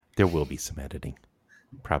There will be some editing,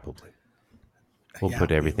 probably. We'll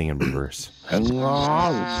put everything in reverse.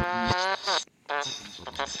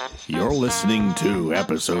 You're listening to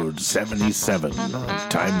episode 77 of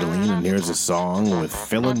Time to Lean, and here's a song with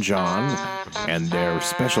Phil and John and their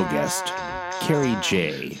special guest, Carrie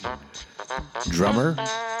J. Drummer,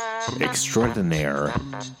 extraordinaire,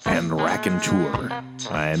 and raconteur.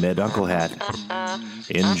 I'm Ed Unclehat.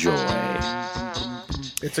 Enjoy.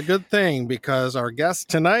 It's a good thing because our guest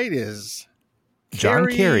tonight is John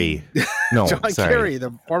Kerry. No, John sorry. Kerry,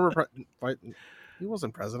 the former he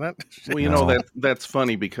wasn't president. Well, you know, that's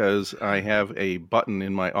funny because I have a button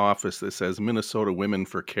in my office that says Minnesota Women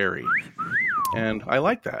for Kerry. And I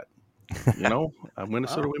like that. You know,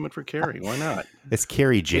 Minnesota Women for Kerry. Why not? It's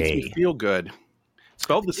Kerry J. Makes me feel good.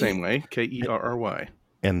 Spelled the same way, Kerry.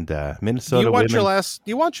 And Minnesota Do you want Women.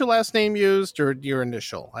 you want your last name used or your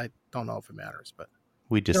initial? I don't know if it matters, but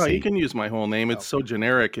We just No, say you can use my whole name. It's so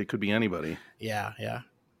generic, it could be anybody. yeah.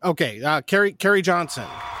 Okay, Kerry Johnson.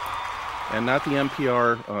 And not the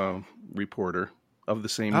NPR reporter of the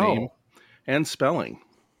same name and spelling.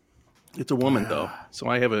 It's a woman, though. So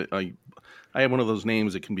I have I have one of those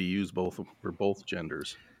names that can be used for both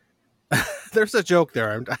genders. There's a joke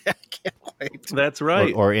there. I can't wait. That's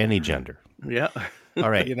right. or any gender. Yeah. All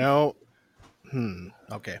right. You know,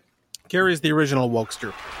 okay. Kerry's the original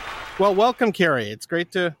wokester. Well, welcome, Kerry. It's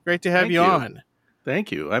great to have Thank you you. on.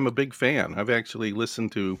 Thank you. I'm a big fan. I've actually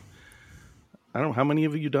listened to, I don't know, how many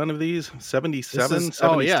have you done of these? 77? 76?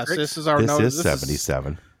 Oh, yes. This is our This is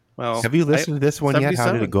 77. Well, Have you listened to this one yet?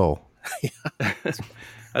 How did 77? it go?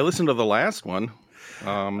 I listened to the last one.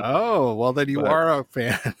 Oh, well, then you but- are a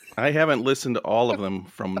fan. I haven't listened to all of them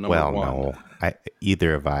from number Well, one. no.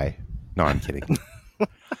 Either have I. No, I'm kidding.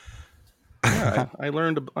 Yeah, I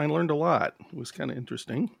learned a lot. It was kind of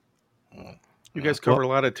interesting. You guys cover a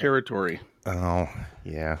lot of territory. Oh,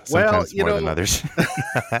 yeah. Well, Sometimes more than others.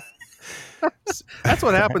 That's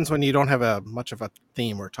what happens when you don't have much of a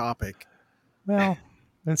theme or topic. Well,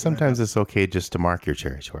 and sometimes it's okay just to mark your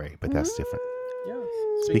territory, but that's different. Yeah.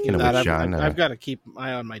 Speaking of that, which, John, I've got to keep an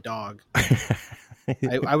eye on my dog.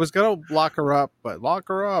 I was gonna lock her up, but lock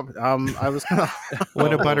her up. I was gonna.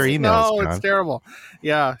 What about her emails, No, John? it's terrible.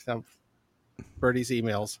 Yeah, Birdie's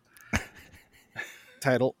emails.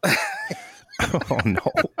 Title. Oh, no.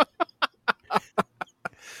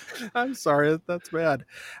 I'm sorry, that's bad.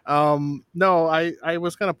 No, I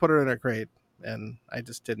was gonna put her in a crate, and I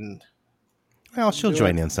just didn't. Well, she'll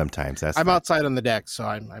join in sometimes. I'm outside on the deck, so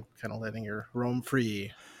I'm kind of letting her roam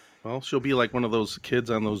free. Well, she'll be like one of those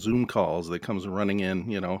kids on those Zoom calls that comes running in,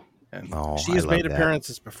 you know. And Oh, She I has love made that.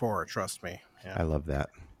 appearances before. Trust me. Yeah. I love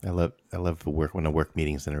that. I love the work when a work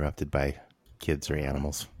meeting is interrupted by kids or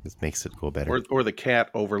animals. This makes it go better. or the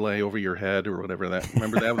cat overlay over your head or whatever that.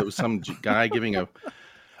 Remember that? There was some guy giving a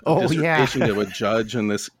Oh, yeah. dissertation to a judge, and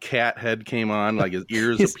this cat head came on, like his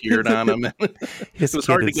ears His- appeared on him. His It was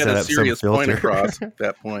kid hard to had get set a up some serious point filter. across at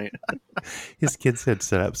that point. His kids had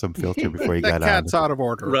set up some filter before he That got cat's on. out of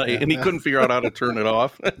order. Right. Yeah. And he couldn't figure out how to turn it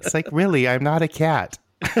off. It's like, really, I'm not a cat.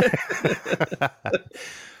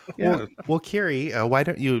 Yeah. Well, Kerry, why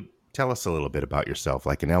don't you tell us a little bit about yourself,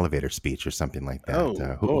 like an elevator speech or something like that? Oh,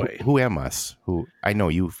 boy. Who am us? Who I know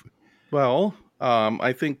you've. Well,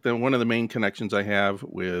 I think that one of the main connections I have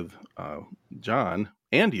with John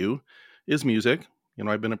and you is music. You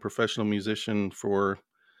know, I've been a professional musician for,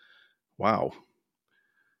 wow.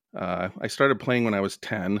 I started playing when I was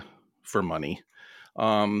 10 for money.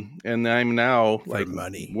 And I'm now like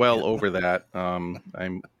money. well over that.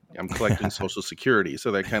 I'm collecting Social Security,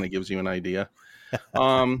 so that kind of gives you an idea.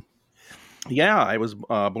 Yeah, I was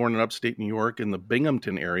born in upstate New York in the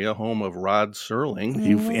Binghamton area, home of Rod Serling.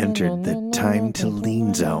 You've entered the Time to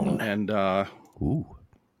Lean zone. And Ooh.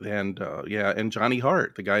 and Johnny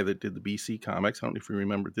Hart, the guy that did the BC comics. I don't know if you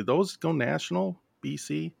remember. Did those go national?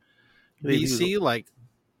 BC? BC, like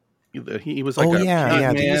He was like Oh, a yeah.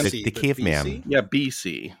 caveman. The caveman. BC? Yeah,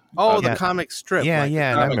 BC. Oh, Yeah. the comic strip. Yeah, like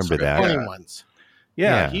yeah, the I comic remember strip, that. funny Yeah. ones.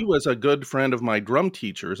 Yeah, Yeah. he was a good friend of my drum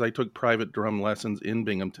teachers. I took private drum lessons in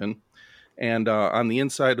Binghamton. And on the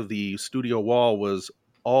inside of the studio wall was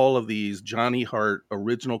all of these Johnny Hart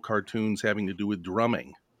original cartoons having to do with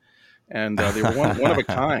drumming. And they were one of a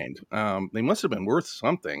kind. They must have been worth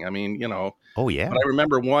something. I mean, you know. Oh, yeah. But I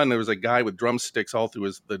remember one, there was a guy with drumsticks all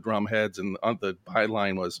through the drum heads. And the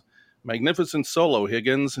byline was, "Magnificent solo,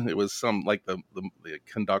 Higgins." And it was some, like the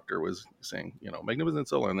conductor was saying, you know, "Magnificent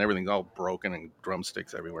solo." And everything's all broken and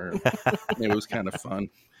drumsticks everywhere. It was kind of fun.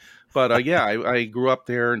 But I grew up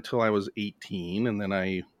there until I was 18, and then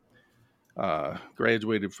I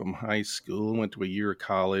graduated from high school, went to a year of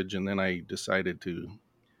college, and then I decided to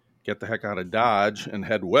get the heck out of Dodge and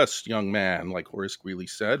head west, young man, like Horace Greeley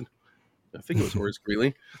said. I think it was Horace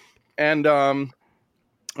Greeley. And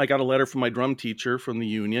I got a letter from my drum teacher from the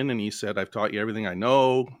union, and he said, I've taught you everything I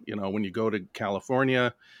know. You know, when you go to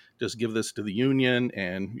California, just give this to the union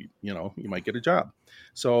and, you know, you might get a job.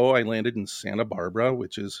 So I landed in Santa Barbara,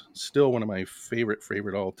 which is still one of my favorite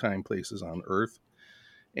all-time places on earth.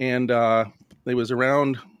 And it was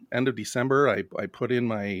around end of December. I put in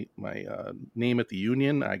my name at the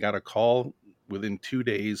union. I got a call within 2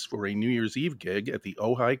 days for a New Year's Eve gig at the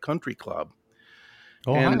Ojai Country Club.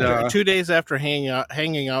 Oh, and 2 days after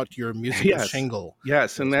hanging out your musical shingle.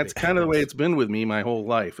 Yes, and that's kind of the way it's been with me my whole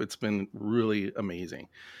life. It's been really amazing.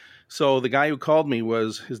 So the guy who called me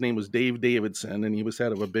his name was Dave Davidson, and he was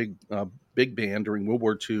head of a big band during World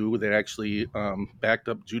War II that actually backed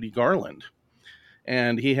up Judy Garland.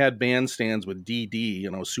 And he had bandstands with DD, you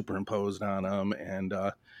know, superimposed on them. And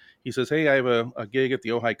he says, hey, I have a gig at the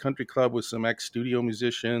Ojai Country Club with some ex-studio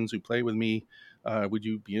musicians who play with me. Would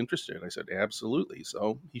you be interested? I said, absolutely.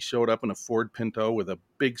 So he showed up in a Ford Pinto with a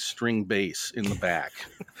big string bass in the back.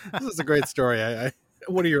 This is a great story.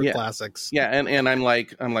 One of your classics. Yeah. And I'm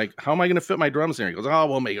like, how am I going to fit my drums in here? He goes, oh,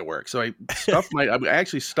 we'll make it work. So I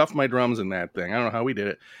actually stuffed my drums in that thing. I don't know how we did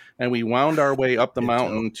it. And we wound our way up the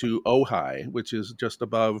mountain to Ojai, which is just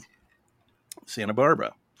above Santa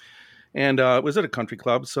Barbara. And it was at a country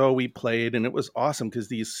club, so we played, and it was awesome because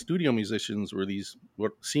these studio musicians were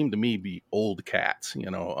what seemed to me be old cats,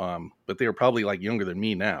 you know, but they were probably like younger than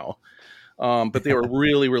me now. But they were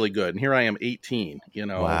really, really good. And here I am, 18, you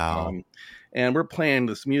know. Wow. And we're playing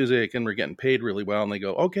this music, and we're getting paid really well. And they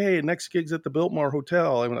go, okay, next gig's at the Biltmore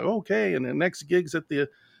Hotel. I'm like, okay, and the next gig's at the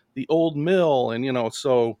Old Mill, and you know,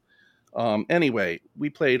 so. Anyway, we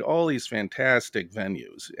played all these fantastic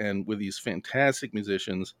venues and with these fantastic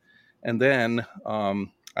musicians. And then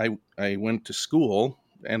I went to school,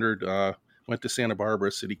 went to Santa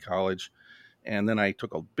Barbara City College, and then I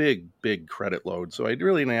took a big credit load. So I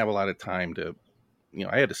really didn't have a lot of time to, you know,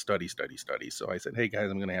 I had to study. So I said, hey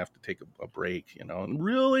guys, I'm going to have to take a break, you know, and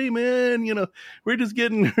really, man, you know, we're just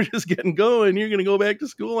getting going. You're going to go back to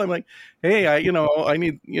school. I'm like, hey, I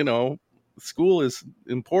need, you know, school is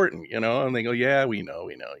important, you know, and they go, yeah, we know,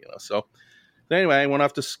 you know, so anyway, I went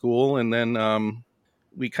off to school, and then, I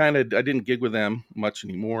didn't gig with them much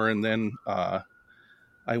anymore. And then, I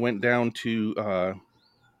went down to,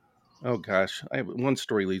 one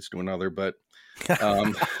story leads to another, but,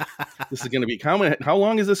 this is going to be, how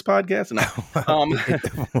long is this podcast? No,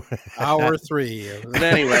 hour 3. But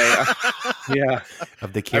anyway, yeah,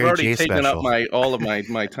 of the Carrie I've already J taken special. up all of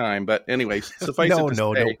my time, but anyway, suffice it to say,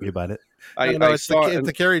 don't worry about it. It's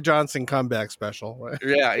the Kerry Johnson comeback special.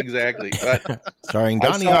 Yeah, exactly. But Starring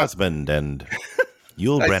Donny Osmond and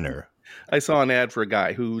Yul Brynner. I saw an ad for a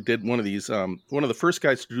guy who did one of these, one of the first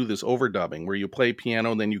guys to do this overdubbing, where you play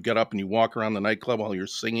piano, and then you get up and you walk around the nightclub while you're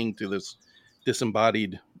singing to this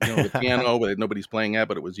disembodied, you know, the piano that nobody's playing at,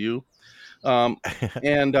 but it was you.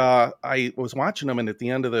 And I was watching him, and at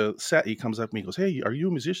the end of the set, he comes up to me and goes, hey, are you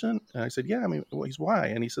a musician? And I said, yeah. I mean, well, he's why?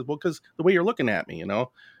 And he said, well, because the way you're looking at me, you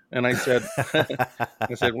know. And I said,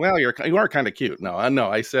 well, you are kind of cute. No.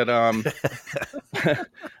 I said, I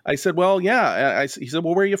said, well, yeah. He said,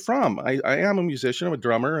 well, where are you from? I am a musician. I'm a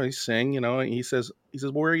drummer. I sing, you know. And he says,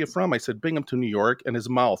 well, where are you from? I said, Binghamton, New York. And his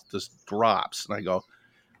mouth just drops. And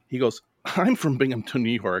he goes, I'm from Binghamton,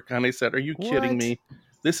 New York. And I said, are you kidding me?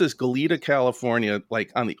 This is Goleta, California,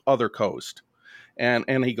 like on the other coast.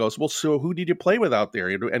 And he goes, well, so who did you play with out there?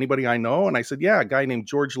 Anybody I know? And I said, yeah, a guy named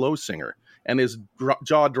George Losinger. And his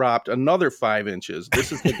jaw dropped another 5 inches.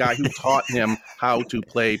 This is the guy who taught him how to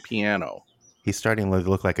play piano. He's starting to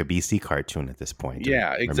look like a BC cartoon at this point.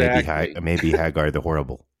 Yeah, exactly. Or maybe Hagar the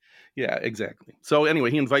Horrible. Yeah, exactly. So anyway,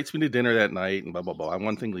 he invites me to dinner that night, and blah, blah, blah.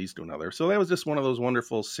 One thing leads to another. So that was just one of those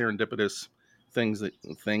wonderful serendipitous thing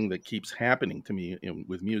that keeps happening to me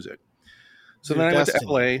with music. So then I went to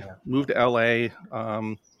LA, moved to LA,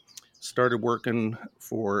 started working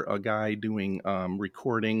for a guy doing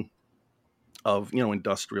recording of, you know,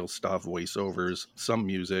 industrial stuff, voiceovers, some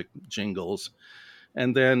music, jingles.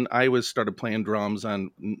 And then I started playing drums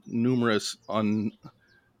on numerous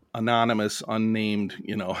anonymous, unnamed,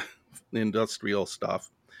 you know, industrial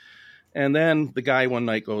stuff. And then the guy one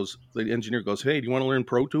night the engineer goes, hey, do you want to learn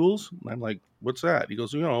Pro Tools? And I'm like, what's that? He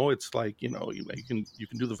goes, you know, it's like, you know, you can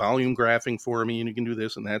do the volume graphing for me, and you can do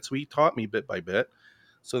this and that. So he taught me bit by bit.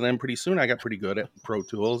 So then pretty soon I got pretty good at Pro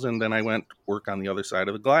Tools, and then I went work on the other side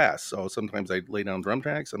of the glass. So sometimes I'd lay down drum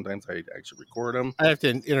tracks, sometimes I'd actually record them. I have to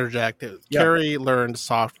interject. Kerry learned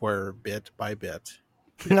software bit by bit.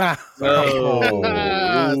 Oh,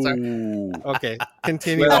 Sorry. ooh. Okay,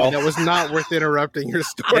 continue Well- on. That was not worth interrupting your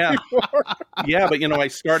story Yeah. for. Yeah, but I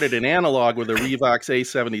started an analog with a Revox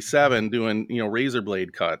A77 doing razor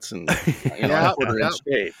blade cuts and Yeah, quarter-inch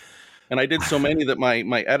shape. And I did so many that my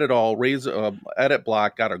Editol edit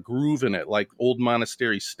block got a groove in it, like old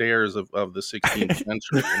monastery stairs of the 16th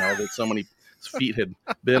century. That so many feet had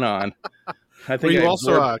been on. I think Were you I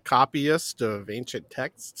also absorbed- a copyist of ancient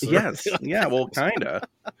texts? Yes. Yeah. Well, kind of.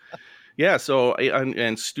 Yeah. So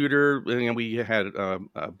and Studer, we had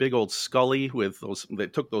a big old Scully with those. They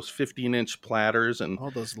took those 15-inch platters, and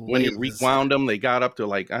All those when you lathes. rewound them, they got up to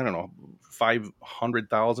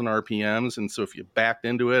 500,000 RPMs. And so if you backed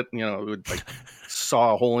into it, it would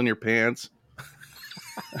saw a hole in your pants.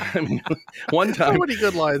 I mean, one So time, many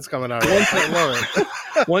good lines coming out. I love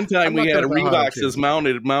it. one time I'm we not had a gonna know how to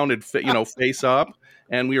Revox mounted, face up,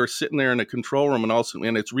 and we were sitting there in the control room,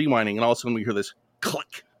 and it's rewinding, and all of a sudden we hear this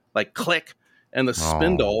click, click, and the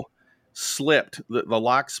spindle slipped. The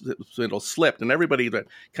lock spindle slipped, and everybody that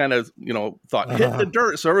kind of thought hit the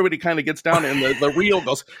dirt. So everybody kind of gets down, and the reel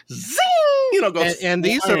goes zing, goes. And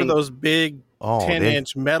these are flying. those big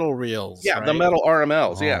 10-inch metal reels. Yeah, right? the metal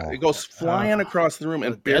RMLs. Oh. Yeah, it goes flying across the room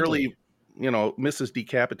and They're barely, misses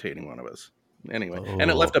decapitating one of us. Anyway, and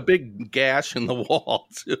it Oh. left a big gash in the wall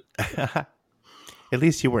too. At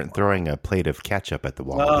least you weren't throwing a plate of ketchup at the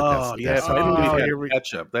wall. Oh, but yeah, that's if I didn't Oh, have here we-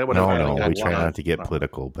 ketchup, that would no, have no. We try wild. not to get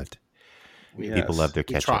political, but Yes. people love their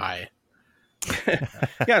We ketchup. try.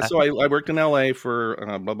 Yeah, so I worked in LA for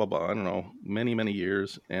blah blah blah. I don't know, many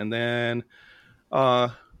years, and then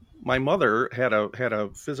my mother had a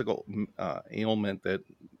physical ailment that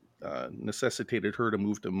necessitated her to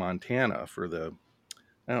move to Montana for the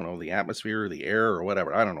atmosphere or the air or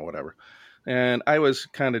whatever. I don't know, whatever. And I was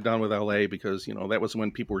kind of done with LA because that was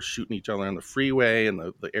when people were shooting each other on the freeway and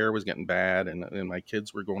the air was getting bad, and my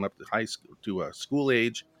kids were going up to high school to school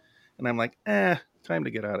age, and I'm like, time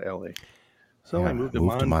to get out of LA. So Yeah, I moved to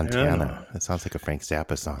moved Montana. That sounds like a Frank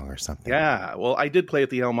Zappa song or something. Yeah, well, I did play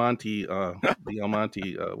at the El Monte,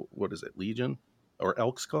 what is it, Legion or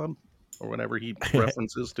Elks Club or whatever he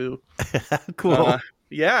references to. Cool.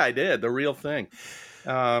 Yeah, I did, the real thing.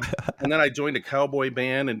 And then I joined a cowboy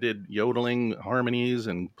band and did yodeling harmonies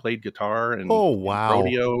and played guitar and Oh, wow.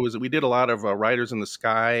 rodeos. We did a lot of Riders in the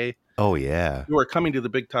Sky. Oh, yeah. You are coming to the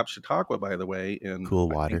Big Top Chautauqua, by the way, in Cool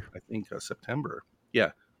water. I think September.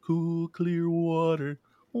 Yeah, cool, clear water,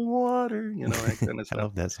 that kind of I stuff.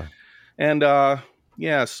 love that song. And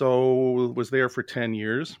so was there for 10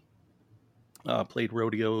 years. Played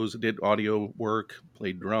rodeos, did audio work,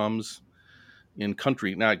 played drums in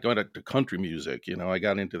country. Now going to country music, I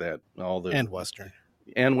got into that And Western.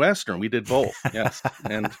 and Western. We did both, yes.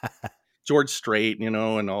 And George Strait, and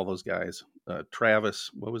all those guys. Travis,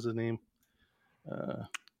 what was his name?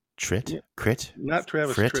 Trit? Yeah. Crit? Not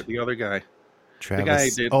Travis Frit? Tritt, the other guy. Travis? guy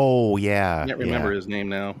did- Oh, yeah. I can't remember his name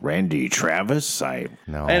now. Randy Travis.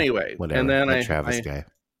 No. Anyway, Whatever. and then that Travis guy.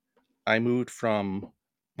 I moved from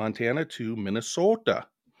Montana to Minnesota.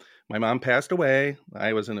 My mom passed away.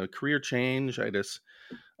 I was in a career change.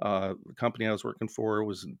 The company I was working for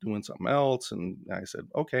was doing something else, and I said,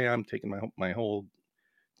 "Okay, I'm taking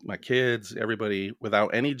my kids, everybody,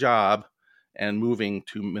 without any job, and moving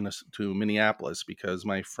to Minneapolis because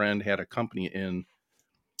my friend had a company in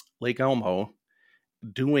Lake Elmo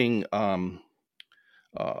doing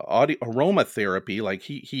aromatherapy. Like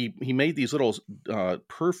he made these little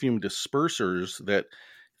perfume dispersers that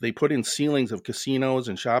they put in ceilings of casinos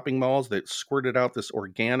and shopping malls that squirted out this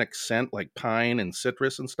organic scent like pine and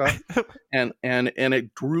citrus and stuff, and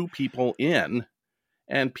it drew people in,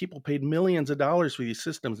 and people paid millions of dollars for these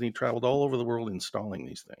systems, and he traveled all over the world installing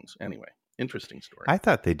these things. Anyway, interesting story. I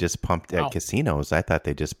thought they just pumped at Wow. casinos. I thought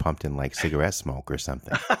they just pumped in like cigarette smoke or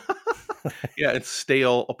something. Yeah, it's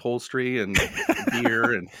stale upholstery and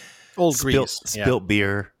beer and Old Spilt grease. Yeah.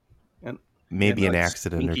 beer. And- Maybe and, an like,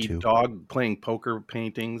 accident or stinky two. dog playing poker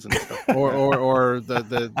paintings and stuff. Or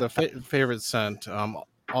the favorite scent,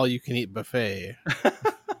 all you can eat buffet.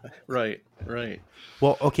 Right.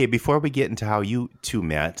 Well, okay, before we get into how you two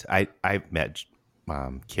met, I met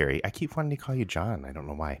Carrie. I keep wanting to call you John. I don't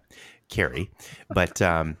know why. Carrie. But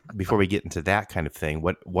before we get into that kind of thing,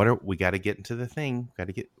 what are we got to get into the thing? Got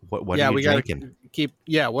to get what are you we gotta drinking? keep.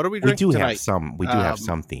 Yeah, what are we We drinking do tonight? have some. We do have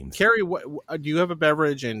some themes. Carrie, what do you have a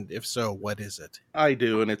beverage, and if so, what is it? I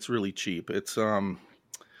do, and it's really cheap. It's I'm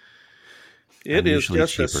it is usually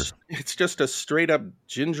just it's just a straight up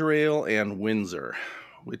ginger ale and Windsor,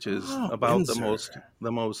 which is about Windsor.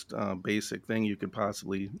 the most basic thing you could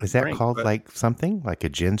possibly Is that drink, called but like something like a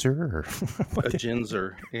ginger or a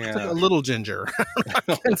ginger? It's like Yeah. a little ginger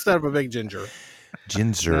instead of a big ginger.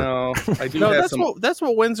 Ginger. No, I do No, have that's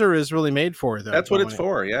what Windsor is really made for, though. That's what it's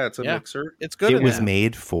for. Yeah, it's a Yeah. mixer. It's good. It in was that.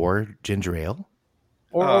 made for ginger ale.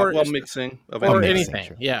 or mixing of or anything. anything.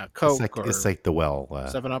 Sure. Yeah, Coke It's or like the well.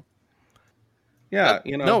 7-Up. Yeah,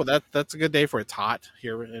 No, that's a good day for it. It's hot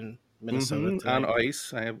here in Minnesota. on tonight.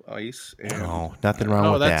 ice. I have ice. And No, nothing wrong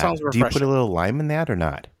Oh, with that that. sounds Do you put a refreshing. little lime in that or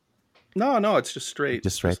not? No, it's just straight.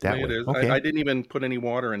 Just right the that way way. it is. Okay. I didn't even put any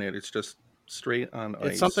water in it. It's just straight on ice.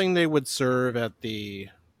 It's something they would serve at the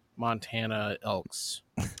Montana Elks.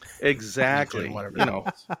 Exactly. Legion,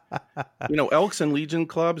 whatever. Elks and Legion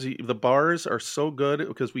clubs. The bars are so good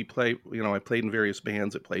because we play. I played in various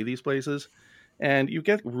bands that play these places, and you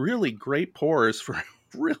get really great pours for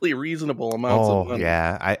really reasonable amounts of money.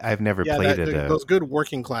 Yeah. I've never played it. Those good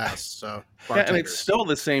working class. Yeah, and bartenders. it's still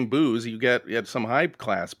the same booze you get at some high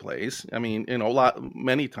class place. I mean,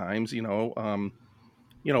 many times,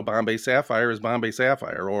 Bombay Sapphire is Bombay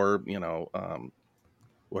Sapphire, or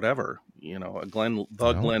whatever.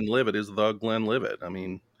 Glenlivet is the Glenlivet. I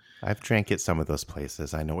mean, I've drank at some of those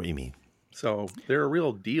places. I know what you mean. so they're a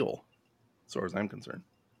real deal, as far as I'm concerned.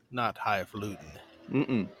 Not highfalutin.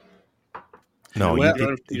 Mm-mm. No, Well, you get don't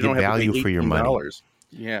have to pay value for your money. $18.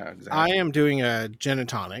 Yeah, exactly. I am doing a gin and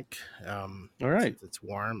tonic. All right. It's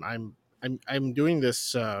warm. I'm doing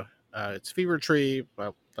this. It's Fever Tree.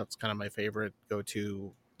 Well, that's kind of my favorite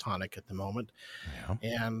go-to tonic at the moment.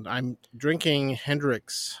 Yeah. And I'm drinking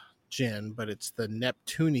Hendrick's gin, but it's the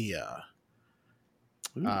Neptunia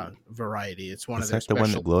variety. It's one Is of their that the one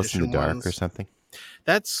special that glows in the edition dark ones. or something?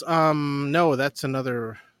 That's no, that's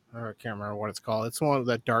another. I can't remember what it's called. It's one of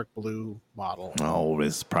that dark blue bottle. Oh,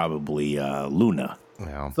 it's probably Luna.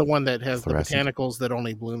 Well, It's the one that has the Fluorescent. botanicals that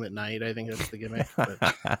only bloom at night. I think that's the gimmick. But,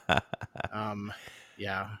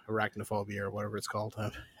 yeah, arachnophobia or whatever it's called.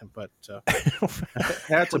 But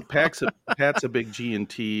Pat's a big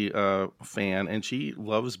G&T fan, and she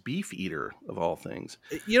loves Beef Eater of all things.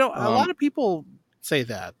 a lot of people say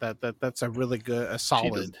that's a really good,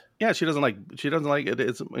 solid. Yeah, she doesn't like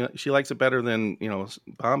it. She likes it better than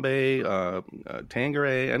Bombay,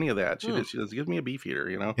 Tanqueray, any of that. She just gives me a Beef Eater.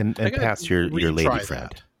 and Pat's your lady retry friend.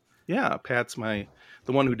 that. Yeah, Pat's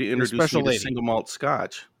the one who introduced special me to lady. single malt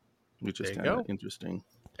Scotch, which is There you kind of go. interesting.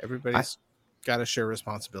 Everybody's got to share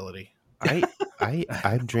responsibility.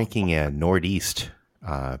 I'm drinking a Northeast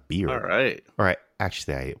beer. All right.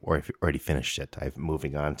 I already finished it. I'm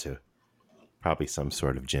moving on to probably some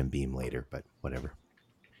sort of Jim Beam later, but whatever.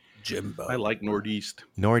 Jimbo. I like Northeast.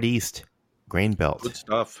 Northeast Grain Belt. Good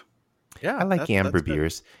stuff. Yeah, I like amber that's good.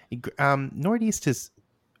 beers. Northeast is.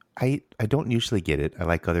 I don't usually get it. I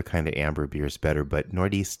like other kind of amber beers better, but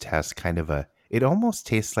Northeast has kind of a. It almost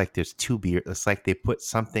tastes like there's two beers. It's like they put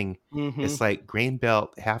something. Mhm. It's like Grain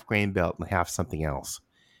Belt, half Grain Belt, and half something else.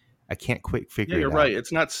 I can't quite figure Yeah, it you're out. right.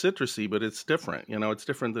 It's not citrusy, but it's different. It's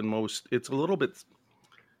different than most. It's a little bit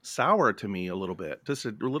sour to me, a little bit, just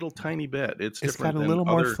a little tiny bit. It's It's different got a than little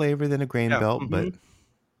more other- flavor than a Grain Yeah, Belt, but mhm.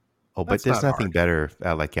 but That's there's not nothing hard. better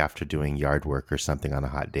like after doing yard work or something on a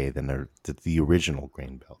hot day than the original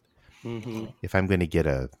Grain Belt. Mhm. If I'm going to get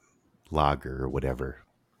a lager or whatever,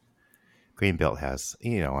 Grain Belt has,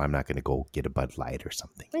 I'm not going to go get a Bud Light or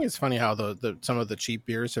something. I think it's funny how the some of the cheap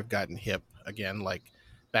beers have gotten hip again, like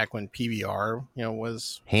back when PBR,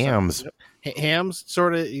 was Hams. Hams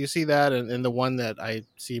sort of. You see that, and the one that I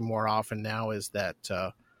see more often now is that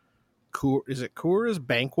is it Coors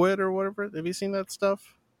Banquet or whatever? Have you seen that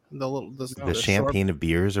stuff? The champagne of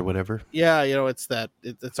beers or whatever. Yeah, it's that.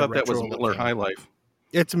 It's I a thought that was retro Miller looking- High Life.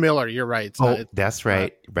 It's Miller. You're right. It's Oh, not, that's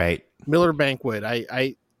right. Right. Miller Banquet.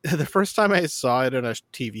 I the first time I saw it in a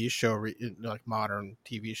TV show, like modern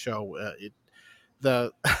TV show,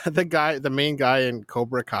 the main guy in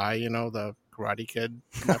Cobra Kai, the Karate Kid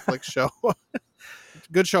Netflix show,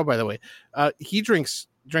 good show by the way. He drinks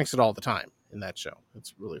it all the time in that show.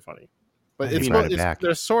 It's really funny, but I need to write it it's back.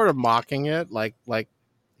 they're sort of mocking it, like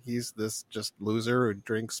he's this just loser who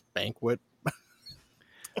drinks Banquet.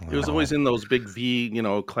 It was always in those big V,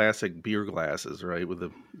 classic beer glasses, right, with the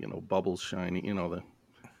bubbles shining.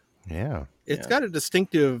 Yeah. It's got a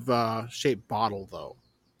distinctive shaped bottle though.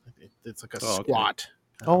 It's like a Oh, okay. squat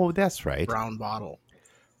Oh, that's right. brown bottle.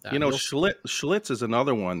 Schlitz is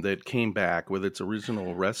another one that came back with its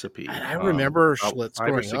original recipe. And I remember about Schlitz 5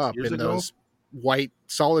 or growing 6 up years in ago. those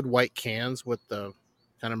solid white cans with the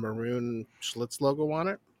kind of maroon Schlitz logo on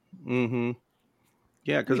it. Mm-hmm.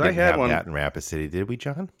 Yeah, because We I didn't had have one. that in Rapid City, did we,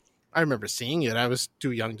 John? I remember seeing it. I was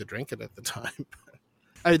too young to drink it at the time.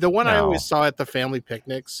 The one I No. always saw at the family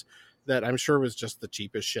picnics that I'm sure was just the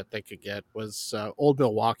cheapest shit they could get was Old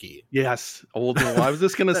Milwaukee. Yes, Old Mill. I was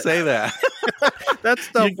just gonna say that. That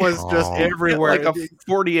stuff was just Oh. everywhere. Like a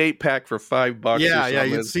 48 pack for $5. Yeah, or yeah,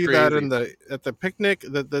 something. you'd It's see crazy. that at the picnic.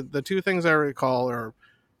 The two things I recall are,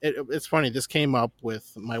 it's funny. This came up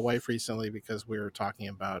with my wife recently because we were talking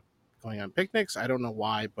about going on picnics. I don't know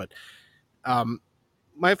why, but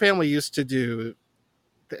my family used to do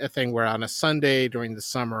a thing where on a Sunday during the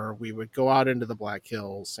summer we would go out into the Black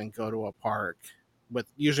Hills and go to a park with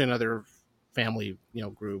usually another family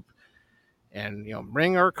group, and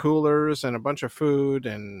bring our coolers and a bunch of food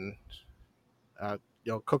and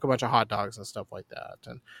cook a bunch of hot dogs and stuff like that.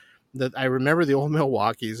 And that I remember the Old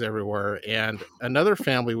Milwaukees everywhere. And another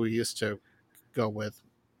family we used to go with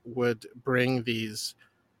would bring these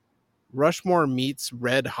Rushmore Meats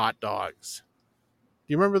red hot dogs.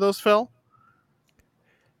 Do you remember those, Phil?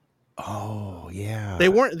 Oh yeah. They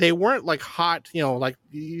weren't like hot, like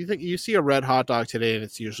you see a red hot dog today and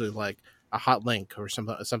it's usually like a hot link or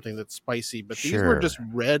something that's spicy, but these were Sure. just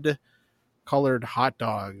red colored hot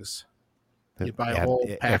dogs. You buy a whole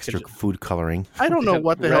extra package. food coloring. I don't know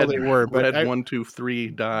what the hell they were, but red 1, 2, 3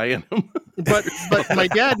 dye in them. but my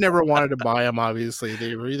dad never wanted to buy them. Obviously,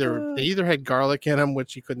 they either had garlic in them,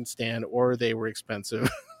 which he couldn't stand, or they were expensive.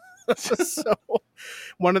 So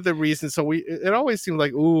one of the reasons, it always seemed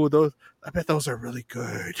like, ooh, I bet those are really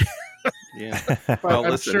good. Yeah. But Well,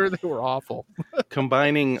 I'm listen. sure they were awful.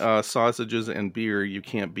 Combining sausages and beer, you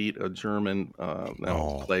can't beat a German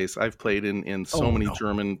Oh. place. I've played in so Oh, many no.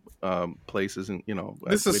 German places, and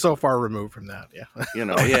This is so far removed from that. Yeah.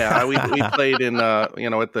 yeah. We played in at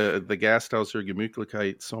the Gasthaus or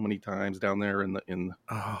Gemütlichkeit so many times down there in Which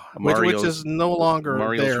Mario's- is no longer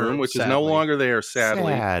Mario's there, room, which is no sadly. longer there,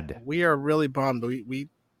 sadly. Sad. We are really bummed. We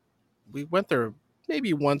went there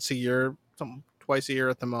maybe once a year, twice a year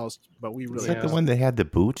at the most, but we Is really that the one that had the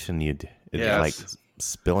boot and it'd Yes. like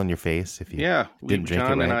spill in your face if you Yeah, didn't drink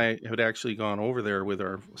John it and right? I had actually gone over there with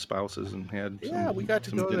our spouses and had we got to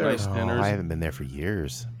some go good there. nice Oh, dinners. I haven't been there for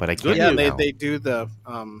years, but I Good can't. Yeah, news. now. they do the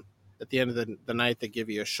at the end of the night they give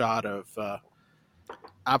you a shot of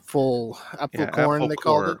apfel corn, they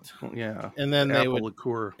called it, Yeah, and then apple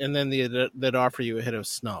liqueur. they'd offer you a hit of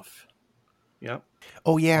snuff. Yep.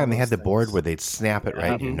 Oh yeah, and they All had the those board things. where they'd snap it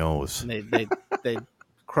right in your Mhm. nose. And they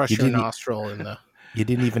crush You your didn't- nostril in the. You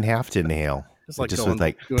didn't even have to inhale. It's It like just going was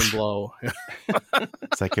like doing blow.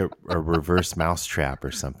 it's like a reverse mouse trap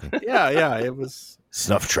or something. yeah, it was.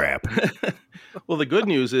 Snuff trap. Well, the good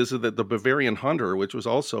news is that the Bavarian Hunter, which was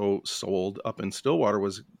also sold up in Stillwater,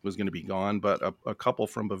 was going to be gone, but a couple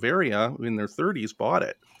from Bavaria in their 30s bought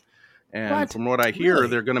it. And What? from what I hear, Really?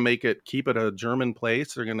 they're going to keep it a German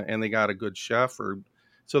place. And they got a good chef,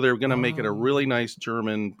 so they're going to make it a really nice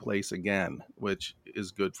German place again, which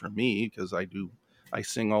is good for me because I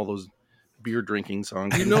sing all those beer drinking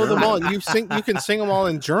songs. You in know them German. all. You can sing them all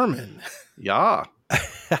in German. Yeah.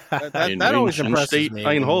 That always impresses steht me.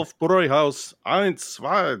 ein Hofbräuhaus, 1, 2,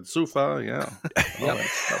 Zufall. Yeah. All that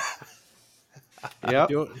stuff. Yeah.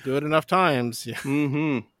 Do it enough times. Yeah.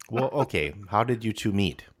 Mm-hmm. Well, okay. How did you two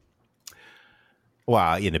meet?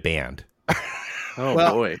 Well, in a band. Oh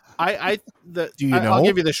Well, boy. Do you I'll know?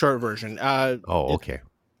 give you the short version. Oh, okay.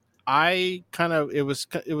 I kind of it was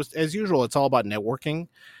as usual. It's all about networking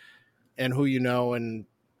and who you know and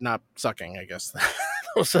not sucking. I guess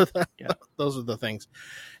those are the things.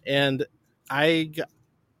 And I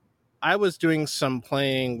was doing some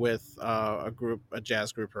playing with a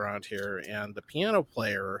jazz group around here, and the piano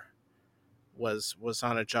player was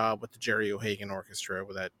on a job with the Jerry O'Hagan Orchestra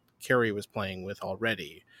that Kerry was playing with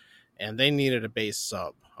already, and they needed a bass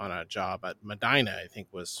sub on a job at Medina. I think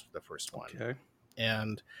was the first one. Okay.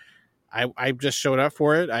 And I just showed up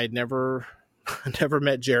for it. I'd never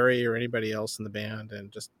met Jerry or anybody else in the band,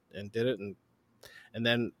 and did it, and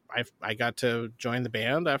then I got to join the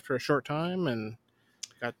band after a short time, and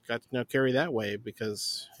got to know Kerry that way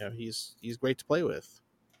because he's great to play with.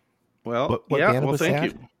 Well, What yeah. band Well, was thank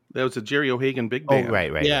that? you. That was a Jerry O'Hagan big Oh, band.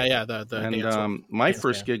 right. Yeah. The And dance my dance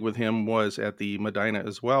first band. gig with him was at the Medina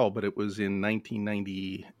as well, but it was in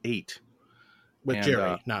 1998. with And,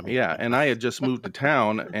 Jerry, not me. Yeah, and I had just moved to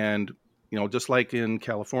town, and just like in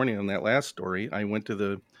California in that last story, I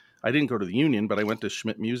didn't go to the Union, but I went to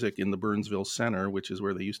Schmidt Music in the Burnsville Center, which is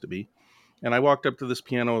where they used to be. And I walked up to this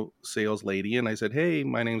piano sales lady, and I said, "Hey,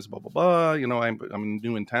 my name's blah blah blah. I'm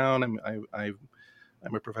new in town.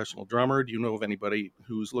 I'm a professional drummer. Do you know of anybody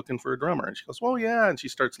who's looking for a drummer?" And she goes, "Well, yeah." And she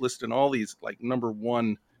starts listing all these like number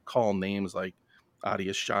one call names like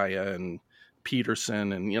Adia Shaya and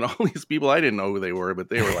Peterson and all these people. I didn't know who they were, but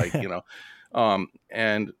they were like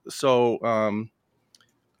and so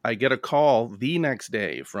I get a call the next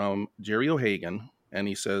day from Jerry O'Hagan, and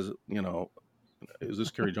he says, is this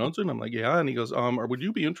Kerry Johnson? I'm like, yeah. And he goes, would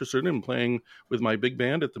you be interested in playing with my big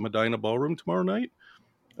band at the Medina Ballroom tomorrow night?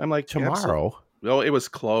 I'm like, Tomorrow? Well, it was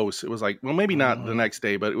close. It was like, well, maybe not the next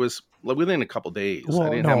day, but it was within a couple days.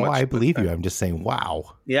 Well, I believe you. I'm just saying,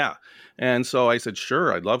 wow. Yeah. And so I said,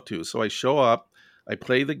 sure, I'd love to. So I show up, I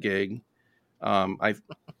play the gig.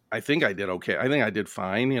 I think I did okay. I think I did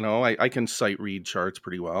fine. I can sight read charts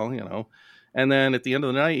pretty well, and then at the end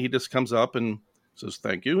of the night, he just comes up and says,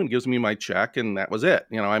 thank you, and gives me my check. And that was it.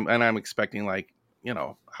 I'm expecting like,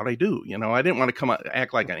 how'd I do? I didn't want to come out,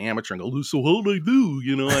 act like an amateur and go, so how'd I do?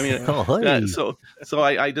 So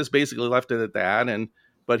I just basically left it at that.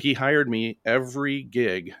 But he hired me every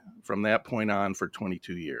gig from that point on for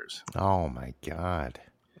 22 years. Oh my God.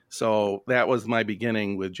 So that was my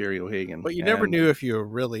beginning with Jerry O'Hagan. But you never knew if you were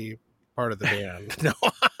really part of the band. No,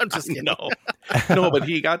 I'm just kidding. No, but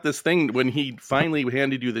he got this thing when he finally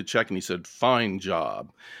handed you the check and he said, fine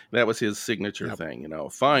job. That was his signature thing,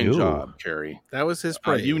 fine job, Kerry. That was his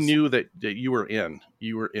praise. You knew that you were in.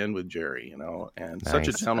 You were in with Jerry, and such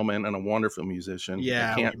a gentleman and a wonderful musician.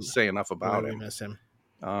 Yeah. I can't say enough about him. We miss him.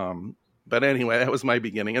 But anyway, that was my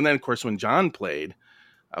beginning. And then, of course, when John played,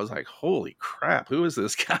 I was like, holy crap, who is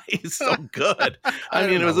this guy? He's so good. I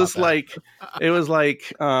mean, it was just like, he was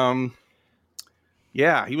like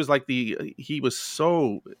he was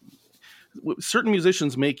so, certain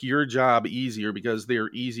musicians make your job easier because they're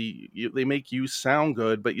easy. They make you sound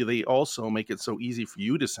good, but they also make it so easy for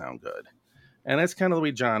you to sound good. And that's kind of the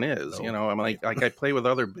way John is, I'm like I play with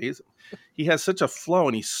other bass. He has such a flow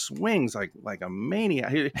and he swings like a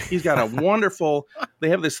maniac. He's got a wonderful, they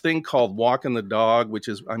have this thing called walking the dog, which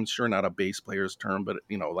is, I'm sure not a bass player's term, but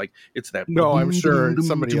like it's that. No, I'm sure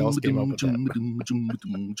somebody else came up with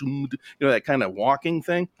that. That kind of walking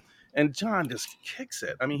thing. And John just kicks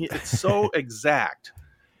it. I mean, it's so exact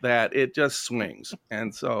that it just swings.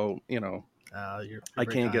 And so, I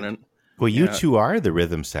can't get in. Well, you two are the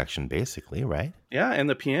rhythm section, basically, right? Yeah, and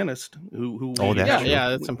the pianist who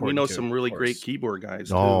that's important. We know some really great keyboard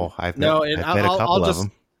guys. Oh, I've met a couple of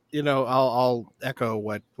them. I'll echo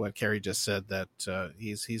what Kerry just said, that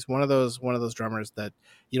he's one of those drummers that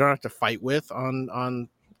you don't have to fight with on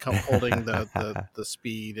holding the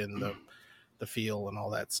speed and the feel and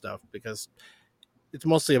all that stuff, because it's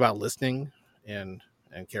mostly about listening, and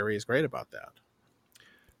Kerry is great about that.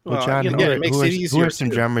 Well, John, who are some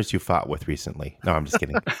drummers you fought with recently? No, I'm just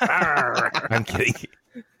kidding. I'm kidding.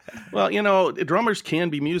 Well, drummers can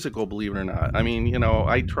be musical, believe it or not. I mean,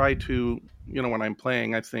 I try to, when I'm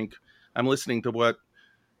playing, I think I'm listening to what,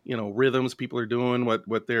 rhythms people are doing,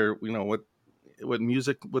 what they're, what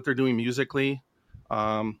they're doing musically.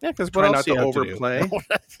 Because try not to overplay.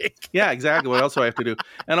 Yeah, exactly. What else do I have to do?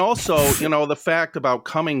 And also, the fact about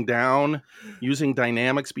coming down, using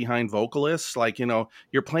dynamics behind vocalists, like,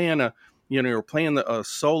 you're playing a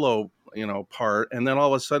solo, part, and then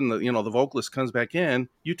all of a sudden, the vocalist comes back in,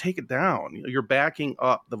 you take it down. You're backing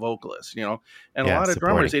up the vocalist, and a lot of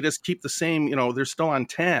drummers, they just keep the same, they're still on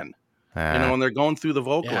 10, and they're going through the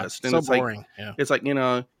vocalist. And so it's boring. It's like,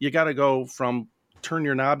 you got to go turn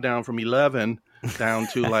your knob down from 11 down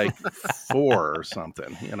to like 4 or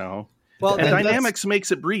something, Well, and dynamics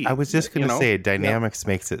makes it breathe. I was just going to say, dynamics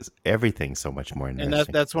makes everything so much more interesting. And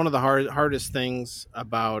that's one of the hardest things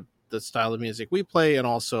about the style of music we play, and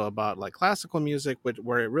also about like classical music,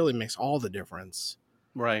 where it really makes all the difference.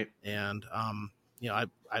 Right. And I'm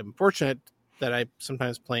fortunate that I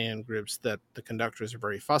sometimes play in groups that the conductors are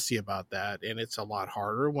very fussy about that, and it's a lot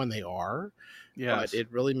harder when they are. Yes. But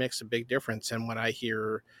it really makes a big difference. And when I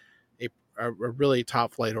hear a really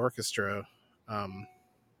top flight orchestra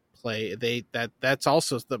play, that's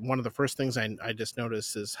also one of the first things I just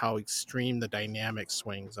noticed is how extreme the dynamic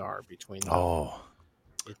swings are between them.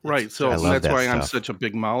 Right. So that's why stuff. I'm such a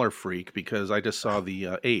big Mahler freak, because I just saw the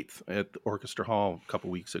 8th at Orchestra Hall a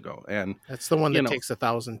couple weeks ago, and that's the one that takes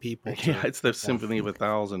 1,000 people. Yeah, it's the Symphony of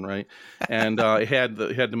 1,000, right? And it had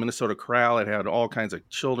the Minnesota Chorale. It had all kinds of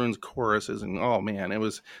children's choruses, and oh man, it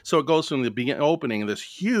was so. It goes from the opening, this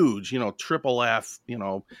huge, triple F,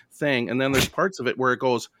 thing, and then there's parts of it where it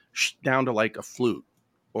goes down to like a flute.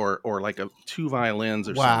 Or like 2 violins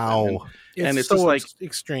or something. And it's so just like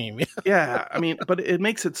extreme. Yeah, I mean, but it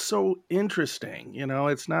makes it so interesting.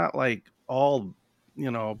 It's not like all,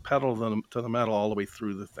 pedal to the metal all the way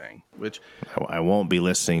through the thing. Which I won't be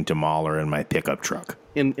listening to Mahler in my pickup truck.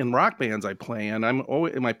 In rock bands I play in, I'm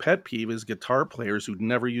always, my pet peeve is guitar players who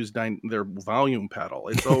never use their volume pedal.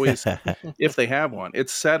 It's always, if they have one,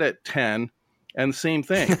 it's set at 10, and the same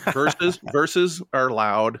thing. Verses are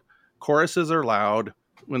loud, choruses are loud.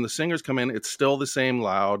 when the singers come in, it's still the same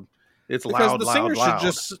loud. It's Because loud, the loud, singer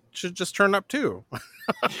loud. should just turn up too.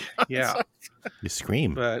 Yeah, You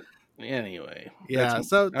scream. but anyway, Yeah,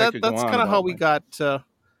 so I could go that's on kind of how about we my- got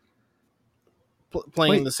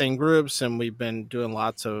playing Wait. in the same groups, and we've been doing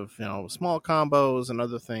lots of small combos and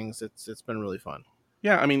other things. It's been really fun.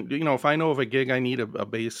 Yeah, I mean, if I know of a gig I need a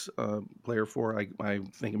bass player for, I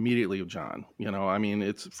think immediately of John. I mean,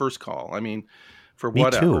 it's first call. I mean, for Me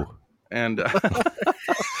whatever. too. And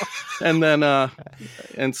and then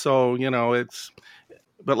and so it's.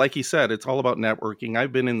 But like he said, it's all about networking.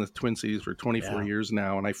 I've been in the Twin Cities for 24 Yeah. years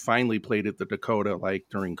now, and I finally played at the Dakota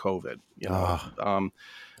during COVID.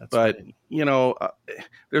 That's But right.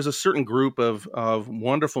 there's a certain group of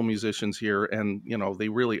wonderful musicians here, and they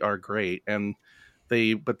really are great, and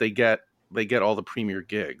they get all the premier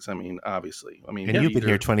gigs. I mean, obviously, And you've been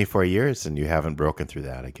here 24 years and you haven't broken through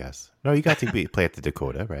that, I guess. No, you got to play at the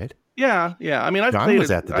Dakota, right? Yeah. I mean, I've John played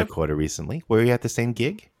was at the Dakota recently. Were you at the same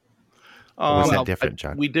gig? Or was that different,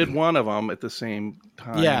 John? We did one of them at the same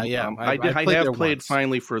time. Yeah. I played have there played once.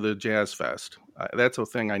 finally for the Jazz Fest. That's a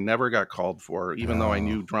thing I never got called for, even though I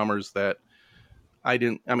knew drummers that I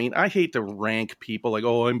didn't. I mean, I hate to rank people like,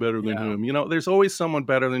 oh, I'm better than him. There's always someone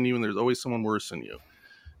better than you, and there's always someone worse than you.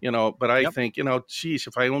 But I think, geez,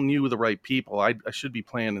 if I only knew the right people, I should be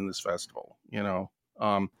playing in this festival.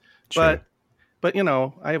 Sure. But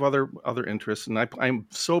I have other interests, and I'm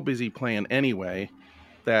so busy playing anyway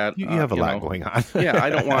that You have a lot going on. yeah, I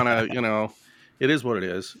don't want to. It is what it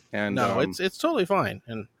is, and No, it's totally fine.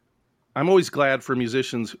 And I'm always glad for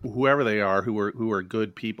musicians, whoever they are, who are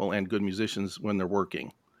good people and good musicians when they're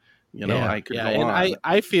working. I could go and on.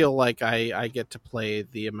 I feel like I get to play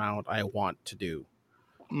the amount I want to do,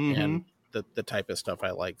 and the type of stuff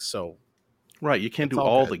I like. So right, you can't it's do all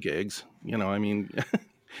all good. the gigs. I mean,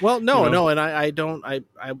 well, no, and I don't.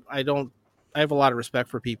 I have a lot of respect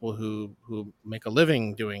for people who make a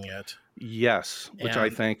living doing it. yes, which I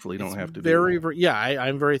And thankfully don't It's have to very, do. yeah,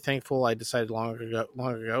 I'm very thankful. I decided long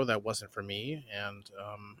ago that wasn't for me, and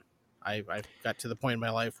I got to the point in my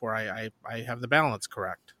life where I have the balance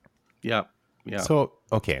correct. Yeah. So,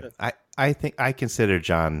 okay. I think I consider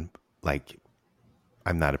John, like,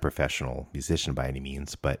 I'm not a professional musician by any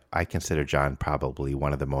means, but I consider John probably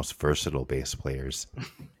one of the most versatile bass players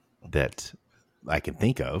that I can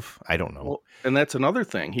think of. I don't know. Well, and that's another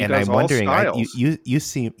thing. He and does I'm all wondering, styles. you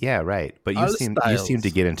seem, yeah, right. But you All seem styles. to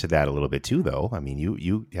get into that a little bit too, though. I mean,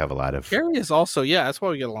 you have a lot of. Gary is also, yeah, that's why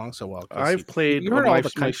we get along so well. 'Cause I've played you heard all my the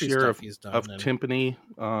country share stuff of he's done. and- timpani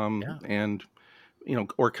and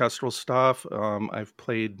orchestral stuff. I've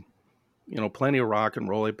played plenty of rock and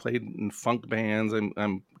roll. I played in funk bands.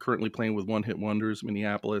 I'm currently playing with One Hit Wonders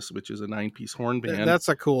Minneapolis, which is a 9-piece horn band, That's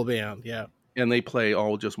a cool band, yeah. and they play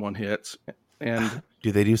all just one hits. And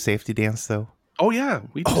Do they do safety dance though? oh yeah,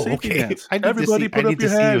 we do safety dance. I need Everybody to see, put I up need your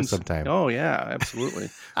to see you hands. sometime. Oh yeah, absolutely.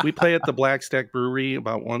 We play at the Black Stack Brewery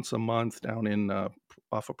about once a month down in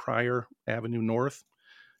off of Pryor Avenue North,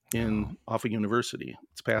 off of University.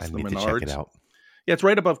 It's I past the need to Menards. check it out. Yeah, it's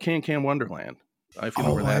right above Can Wonderland. If you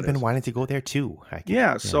know where that I've been is. wanting to go there too.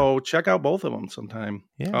 Yeah, so check out both of them sometime.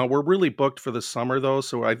 Yeah. We're really booked for the summer though,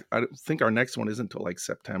 so I think our next one isn't until like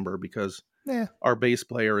September because our bass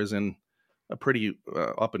player is in a pretty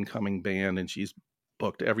up and coming band, and she's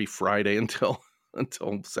booked every Friday until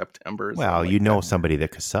September. or Well, something you like know that. somebody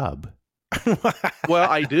that could sub. Well,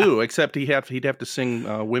 I do, except he'd have to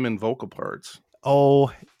sing women vocal parts.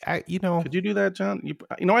 Oh, Could you do that, John?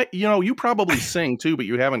 You probably sing too, but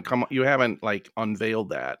you haven't like unveiled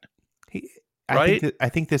that. I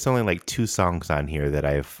think there's only like 2 songs on here that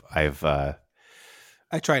I've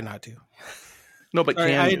I try not to. No, but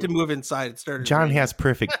Sorry, can I you? had to move inside. It started. John raining. has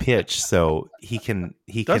perfect pitch, so he can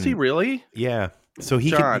Does he really? Yeah. So he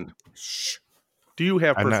John, can Shh. do you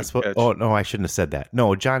have I'm perfect not supposed pitch? Oh, no, I shouldn't have said that.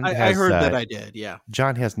 No, John has I heard that I did. Yeah,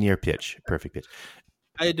 John has near pitch, perfect pitch.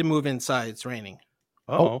 I had to move inside. It's raining.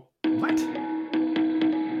 Oh, What?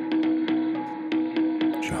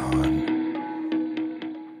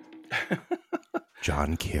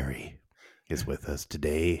 John Carey is with us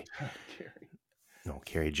today. No,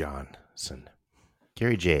 Carey Johnson.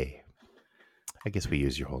 Carey J. I guess we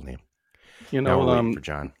use your whole name. Now we're waiting for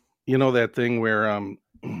John. You know that thing where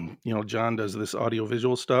John does this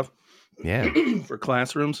audiovisual stuff Yeah, for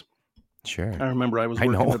classrooms. sure. I remember I was I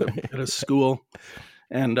know. working at a school,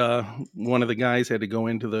 and one of the guys had to go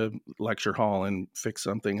into the lecture hall and fix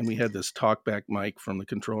something, and we had this talkback mic from the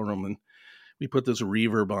control room, and we put this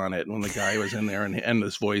reverb on it. And when the guy was in there, and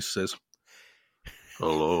this voice says,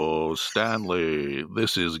 "Hello, Stanley.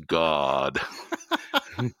 This is God."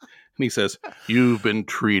 he says, "You've been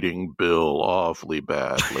treating Bill awfully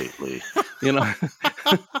bad lately." You know,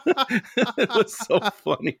 it was so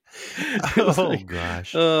funny. It was like,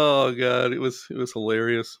 gosh. oh god, it was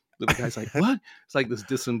hilarious. But the guy's like, "What?" It's like this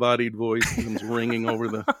disembodied voice comes ringing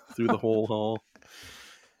through the whole hall.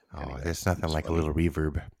 Oh, Anyway, there's nothing it's like funny. a little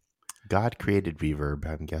reverb. God created reverb,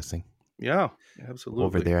 I'm guessing. Yeah, absolutely.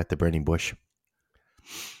 Over there at the burning bush.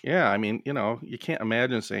 Yeah, I mean, you can't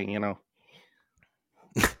imagine saying, I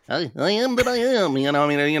am that I am. I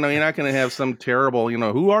mean, you're not going to have some terrible,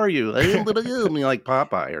 who are you? I am that I am. Like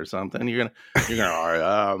Popeye or something. You're gonna,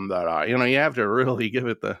 I am that I. You have to really give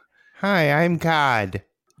it the. Hi, I'm God.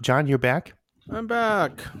 John, you're back? I'm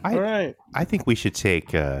back. All right. I think we should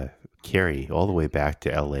take Carrie all the way back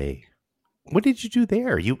to L.A. What did you do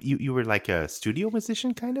there? You were like a studio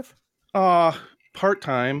musician, kind of?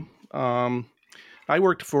 Part-time. I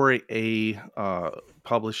worked for a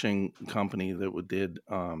publishing company that did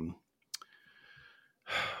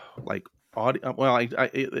like audio. Well,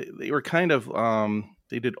 they were kind of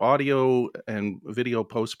they did audio and video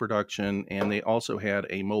post-production, and they also had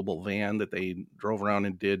a mobile van that they drove around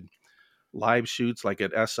and did live shoots, like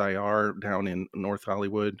at SIR down in North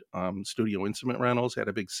Hollywood. Studio Instrument Rentals had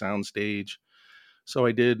a big sound stage. So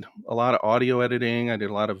I did a lot of audio editing. I did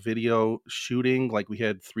a lot of video shooting. Like we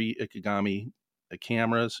had 3 Ikegami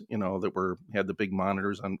cameras, that had the big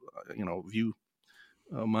monitors on, view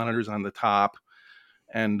monitors on the top.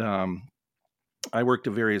 And I worked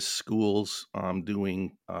at various schools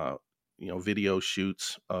doing, video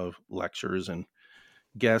shoots of lectures and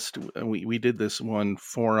guests. We did this one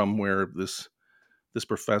forum where this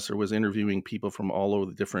professor was interviewing people from all over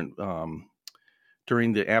the different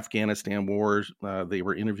during the Afghanistan war. They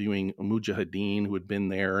were interviewing Mujahideen who had been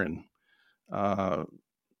there, and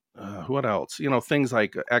what else? Things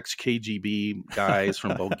like ex-KGB guys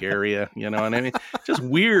from Bulgaria, and I mean, just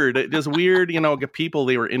weird, people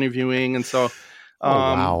they were interviewing. And so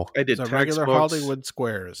wow. I did regular textbooks. Hollywood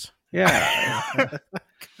Squares. Yeah.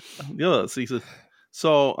 Yes.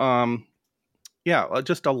 So,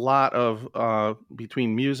 just a lot of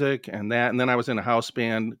between music and that. And then I was in a house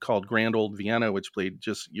band called Grand Old Vienna, which played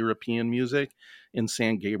just European music in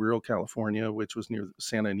San Gabriel, California, which was near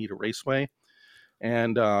Santa Anita Raceway.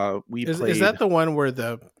 And we played. Is that the one where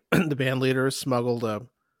the the band leader smuggled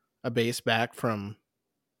a bass back from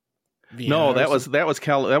Vienna? No, that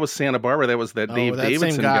was Santa Barbara. That was that Dave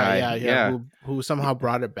Davidson same guy. Yeah. Who somehow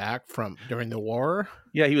brought it back from during the war.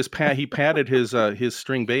 Yeah, he patted his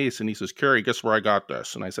string bass, and he says, "Carrie, guess where I got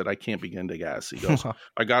this?" And I said, "I can't begin to guess." He goes,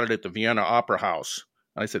 "I got it at the Vienna Opera House."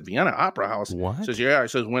 And I said, "Vienna Opera House?" What? He says, "Yeah." I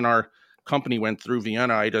says, "When our company went through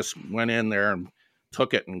Vienna, I just went in there and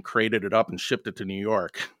took it and crated it up and shipped it to New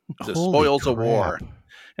York. The spoils of war."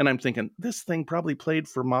 And I'm thinking, this thing probably played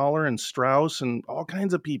for Mahler and Strauss and all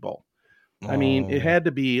kinds of people. I mean, it had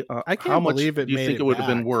to be. I can't how much believe it do you made think it it would have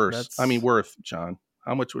been back. worth? Worth, John.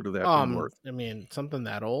 How much would have that been worth? I mean, something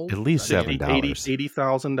that old. At least $7.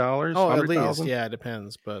 $80,000. Oh, at $100,000? least, yeah, it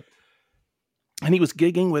depends. But and he was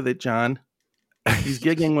gigging with it, John. He's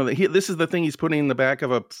gigging with it. This is the thing he's putting in the back of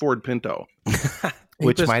a Ford Pinto,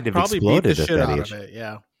 which might have probably exploded beat the at shit that out age. of it.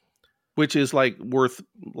 Yeah, which is like worth a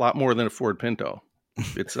lot more than a Ford Pinto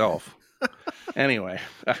itself. Anyway,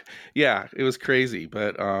 yeah, it was crazy,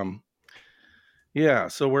 but yeah.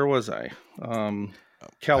 So where was I?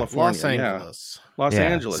 California, Los Angeles. Los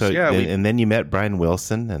Angeles. So, yeah, and then you met Brian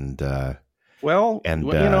Wilson, and I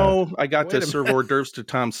got to serve hors d'oeuvres to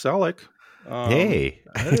Tom Selleck. Hey.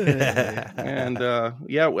 And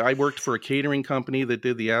I worked for a catering company that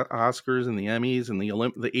did the Oscars and the Emmys and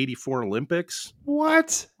the 84 Olympics.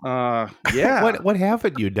 What? Yeah. What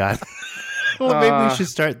haven't you done? Well, maybe we should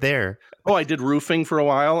start there. Oh, I did roofing for a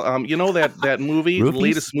while. That movie, the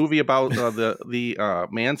latest movie about the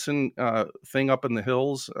Manson thing up in the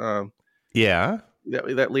hills. Yeah.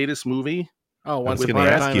 That latest movie. Oh, I was going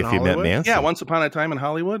to ask you if you met Manson. Yeah, Once Upon a Time in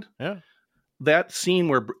Hollywood. Yeah. That scene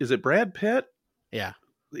where is it Brad Pitt? Yeah.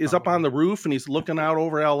 Is up on the roof and he's looking out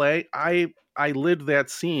over L.A. I lived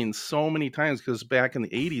that scene so many times because back in the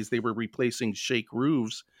 80s they were replacing shake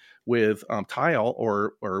roofs with tile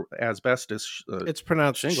or asbestos. It's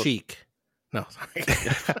pronounced shingles. chic. No, sorry.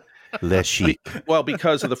 Le Chic. Well,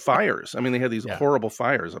 because of the fires. I mean, they had these horrible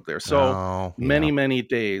fires up there. So many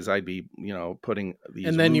days I'd be, putting these.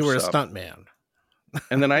 And then you were a up. Stuntman.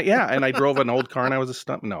 And then I drove an old car and I was a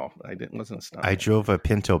stunt. No, I wasn't a stunt. I drove a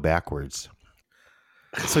Pinto backwards.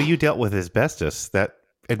 So you dealt with asbestos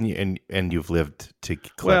and you've lived to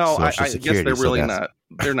collect Social Security. I guess they're really not.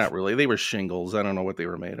 They're not really. They were shingles. I don't know what they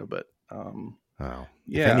were made of, but.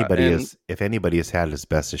 Yeah. If anybody has had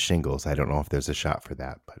asbestos shingles, I don't know if there's a shot for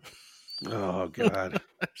that, but Oh God.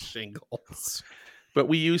 Shingles. But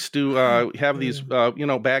we used to have these,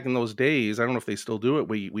 back in those days. I don't know if they still do it.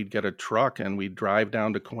 We'd get a truck and we'd drive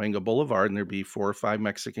down to Cahuenga Boulevard, and there'd be 4 or 5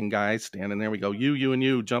 Mexican guys standing there. We go, you, and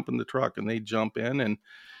you, jump in the truck, and they'd jump in, and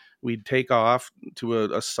we'd take off to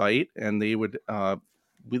a site, and they would.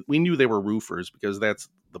 We knew they were roofers because that's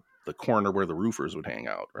the corner where the roofers would hang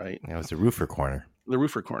out, right? That was the roofer corner. The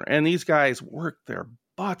roofer corner, and these guys worked their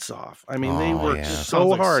butts off. I mean, they worked so Sounds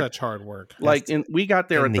like hard, such hard work. we got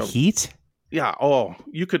there in at the heat. Yeah. Oh,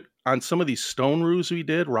 you could, on some of these stone roofs we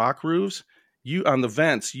did, rock roofs, on the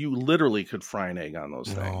vents, you literally could fry an egg on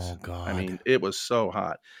those things. Oh, God. I mean, it was so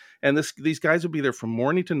hot. And these guys would be there from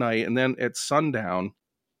morning to night. And then at sundown,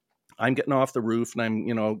 I'm getting off the roof and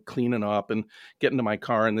I'm, cleaning up and getting to my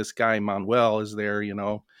car. And this guy, Manuel, is there,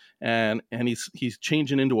 and he's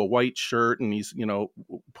changing into a white shirt, and he's,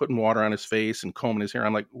 putting water on his face and combing his hair.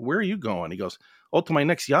 I'm like, where are you going? He goes, oh, to my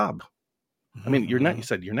next job. I mean, you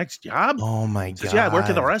said your next job? Oh my God. Says, yeah, I work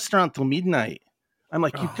at the restaurant till midnight. I'm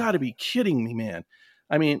like, you've got to be kidding me, man.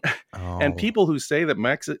 I mean, and people who say that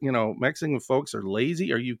Mexican folks are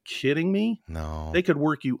lazy, are you kidding me? No. They could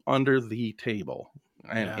work you under the table.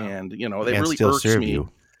 And they really still irks serve me. you.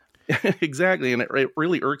 Exactly. And it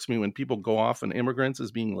really irks me when people go off on immigrants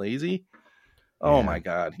as being lazy. Oh my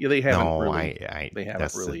God. Yeah, they haven't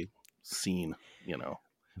really seen,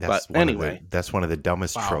 That's that's one of the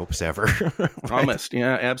dumbest tropes ever. Right? Dumbest,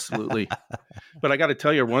 yeah, absolutely. But I got to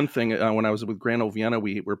tell you one thing. When I was with Grand Ole Vienna,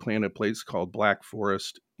 we were playing at a place called Black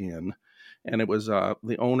Forest Inn, and it was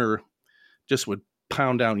the owner just would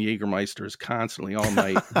pound down Jägermeisters constantly all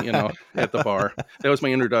night, at the bar. That was my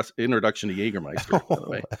introduction to Jägermeister, by the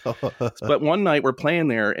way. But one night we're playing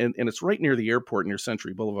there, and it's right near the airport, near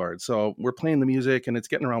Century Boulevard. So we're playing the music, and it's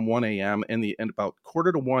getting around 1 a.m. And about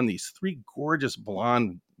 1:45, these 3 gorgeous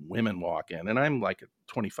blonde women walk in, and I'm like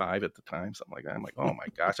 25 at the time, something like that. I'm like, oh my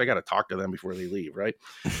gosh, I got to talk to them before they leave, right?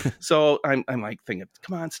 So I'm like thinking,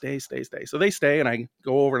 come on, stay. So they stay, and I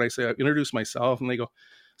go over and I introduce myself, and they go,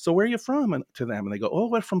 so where are you from? And to them, and they go, oh,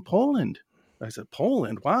 we're from Poland. I said,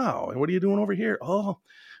 Poland? Wow. And what are you doing over here? Oh,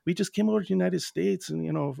 we just came over to the United States, and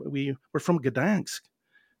we're from Gdansk.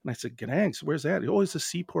 And I said, Gdansk, where's that? Oh, it's a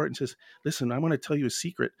seaport. And says, listen, I want to tell you a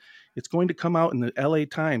secret. It's going to come out in the LA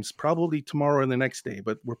Times probably tomorrow and the next day,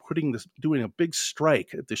 but we're doing a big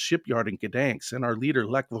strike at the shipyard in Gdansk, and our leader,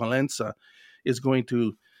 Lech Walesa,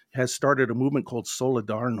 has started a movement called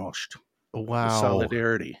Solidarność. Wow.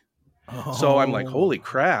 Solidarity. So I'm like, holy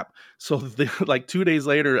crap. So 2 days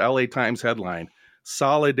later, LA Times headline,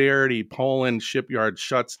 Solidarity, Poland shipyard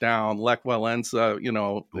shuts down, Lech Walesa,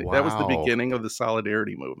 that was the beginning of the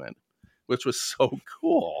Solidarity movement, which was so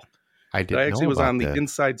cool. I actually was on the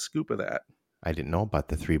inside scoop of that. I didn't know about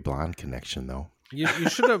the 3 blonde connection, though. You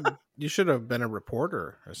should have been a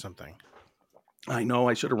reporter or something. I know.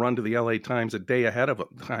 I should have run to the LA Times a day ahead of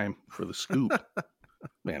time for the scoop.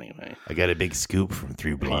 Anyway, I got a big scoop from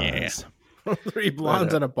 3 blondes. Yeah. 3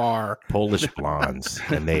 blondes in a bar. Polish blondes,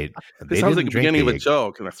 and they sounds like the beginning of a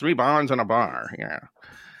joke. And the 3 blondes in a bar. Yeah,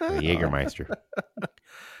 the Jägermeister.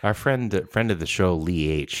 Our friend of the show, Lee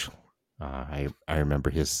H. I remember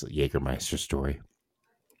his Jägermeister story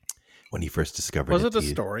when he first discovered it. Was it a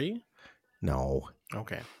story? No.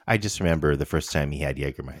 Okay. I just remember the first time he had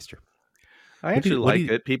Jägermeister. I actually like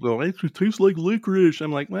it. People go, it tastes like licorice.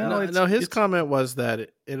 I'm like, well, no. His comment was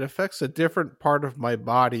that it affects a different part of my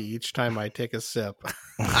body each time I take a sip.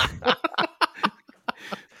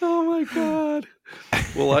 Oh my God.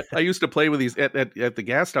 Well, I used to play with these at the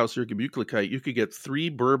gas house here at Gebuklikite. You could get 3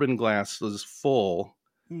 bourbon glasses full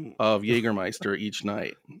of Jägermeister each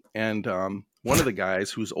night. And one of the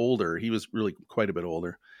guys who's older, he was really quite a bit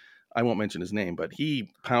older. I won't mention his name, but he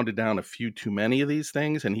pounded down a few too many of these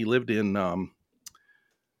things, and he lived in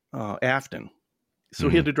Afton. So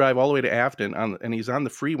he had to drive all the way to Afton and he's on the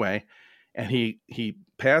freeway, and he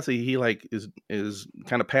is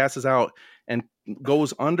kind of passes out and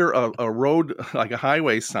goes under a road, like a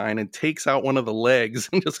highway sign, and takes out one of the legs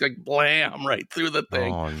and just like blam right through the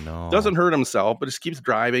thing. Oh no. Doesn't hurt himself, but just keeps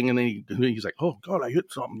driving, and then he's like, oh God, I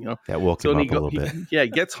hit something, That woke him up a little bit. He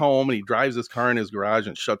gets home and he drives his car in his garage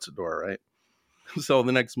and shuts the door, right? So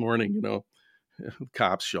the next morning,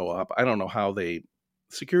 cops show up. I don't know how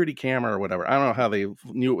security camera or whatever. I don't know how they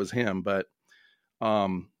knew it was him, but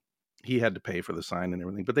he had to pay for the sign and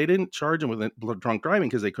everything. But they didn't charge him with drunk driving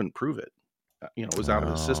because they couldn't prove it. It was out of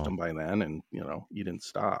the system by then, and you didn't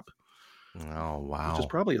stop. Oh wow! Which is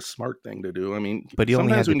probably a smart thing to do. I mean, but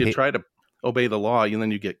sometimes when you try to obey the law, and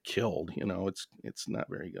then you get killed. It's not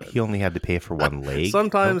very good. He only had to pay for one leg.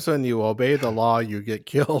 Sometimes when you obey the law, you get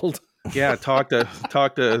killed. Yeah, talk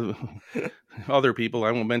to Other people,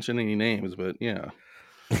 I won't mention any names, but yeah.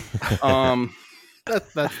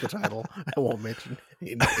 That's the title. I won't mention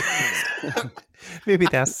any names. Maybe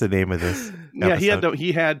that's the name of this. Yeah, episode.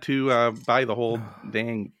 he had to buy the whole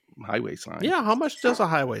dang highway sign. Yeah, how much does a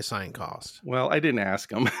highway sign cost? Well, I didn't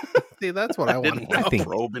ask him. See, that's what I want to didn't know. I think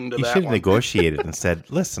probe into You that should have one. negotiated and said,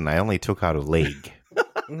 "Listen, I only took out a leg."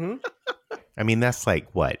 Mhm. I mean, that's like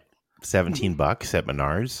what, $17 at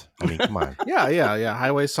Menards? I mean, come on. Yeah.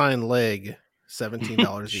 Highway sign leg,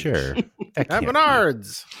 $17 each. Sure. At That can't be-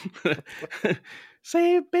 Menards.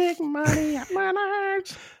 Save big money at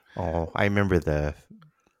Menards. Oh, I remember that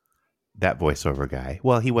voiceover guy.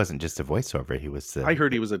 Well, he wasn't just a voiceover. He was the. I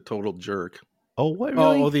heard he was a total jerk. Oh, what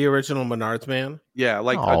really? Oh, the original Menards man. Yeah,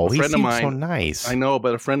 like Oh, a he friend of seems mine. so nice. I know,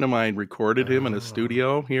 but a friend of mine recorded him in a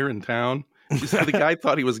studio here in town. She said the guy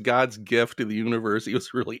thought he was God's gift to the universe. He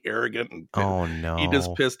was really arrogant. And Oh no. He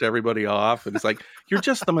just pissed everybody off. And it's like, you're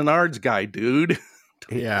just the Menards guy, dude.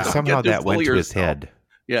 Yeah. Somehow Get this that went full to his yourself. head.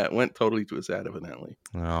 Yeah, it went totally to his head, evidently.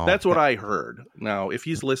 Oh, That's what I heard. Now, if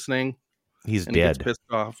he's listening he's and he gets dead. pissed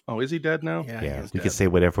off. Oh, is he dead now? Yeah, Yeah, he's we dead. could say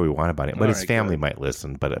whatever we want about it, but All his right, family good. might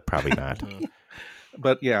listen, but probably not.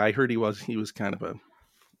 But yeah, I heard he was kind of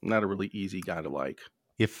not a really easy guy to like.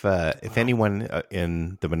 If anyone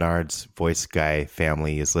in the Menards voice guy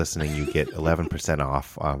family is listening, you get 11%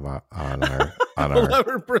 off on our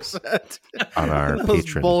 11%. on our Those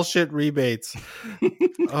Patreon. bullshit rebates.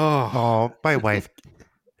 Oh, Oh, my wife.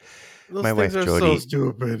 those my things wife, are so Jody,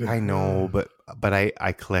 stupid. I know, but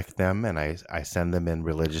I collect them and I send them in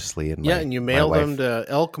religiously. And Yeah, and you mail them to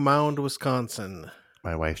Elk Mound, Wisconsin.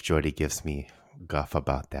 My wife Jody gives me guff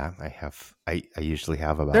about that. I usually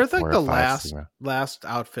have about They're 4 like or the 5 sitting around. last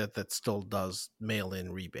outfit that still does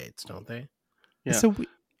mail-in rebates, don't they? Yeah. So Well,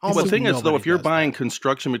 Almost the thing is, though, nobody if you're does buying that.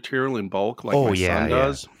 construction material in bulk, like Oh, my yeah, son yeah.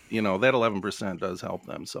 does, that 11% does help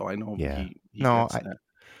them. So I know Yeah. he No, gets that.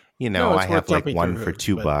 No, I it's have worth like jumping one through for hoops,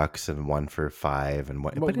 $2 and one for $5 and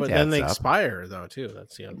one, but it then adds they up. expire though too.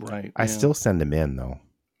 That's the other thing. Right. I yeah. still send them in though,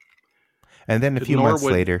 and then a Did few months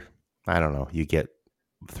Norwood- later, I don't know, you get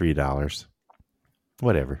 $3,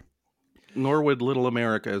 whatever. Norwood Little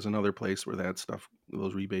America is another place where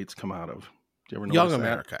those rebates come out of. Do you ever notice Young that?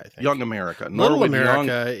 America, I think. Young America. Little Norwood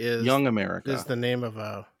America is Young America. is the name of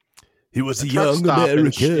a He was a truck stop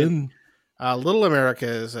in Little America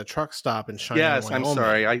is a truck stop in Cheyenne. Yes, I'm Wyoming.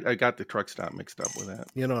 sorry. I got the truck stop mixed up with that.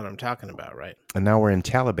 You know what I'm talking about, right? and now we're in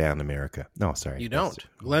Taliban America. No, sorry, You don't.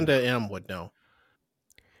 Glenda M would know.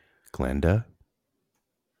 Glenda,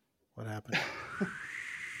 What happened?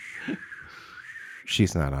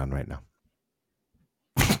 she's not on right now.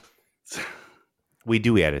 We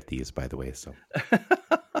do edit these, by the way. So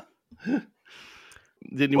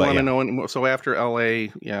Didn't you Well, want yeah. to know anymore? So after LA,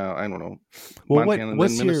 yeah, I don't know. well, Montana,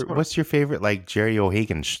 what's then Minnesota. what's your favorite like Jerry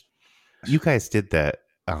O'Hagan? You guys did the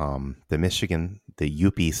Michigan, the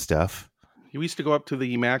Yuppie stuff. We used to go up to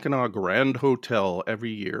the Mackinac Grand Hotel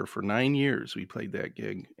every year for 9 years. We played that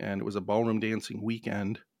gig, and it was a ballroom dancing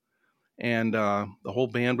weekend. And the whole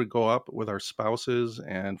band would go up with our spouses,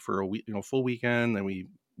 and for a week, full weekend. And we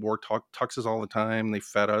wore tuxes all the time. They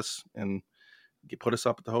fed us and put us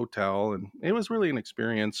up at the hotel, and it was really an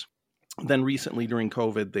experience. Then recently during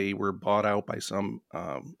COVID, they were bought out by some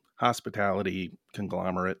hospitality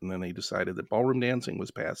conglomerate, and then they decided that ballroom dancing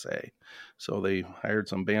was passé. So they hired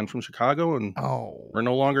some band from Chicago, and Oh, we're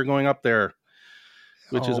no longer going up there,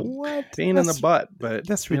 which is a what? pain in the butt. But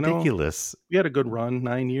That's you know, ridiculous. we had a good run,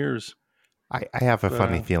 9 years. I have a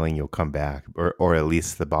funny Uh, feeling you'll come back, or at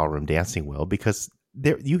least the ballroom dancing will, because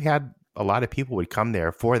there you had a lot of people would come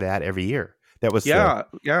there for that every year. That was Yeah.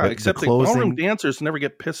 the Except the closing- ballroom dancers never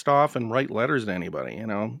get pissed off and write letters to anybody.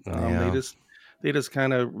 Yeah. They just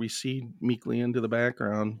kind of recede meekly into the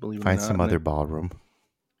background. Believe it or find not. some And other ballroom.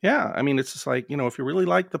 Yeah, I mean, it's just like, if you really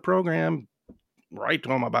like the program, write to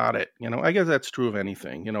them about it. I guess that's true of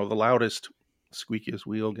anything. The loudest, squeakiest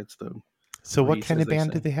wheel gets the. So what Reese, kind as of they band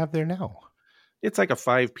say. do they have there now? It's like a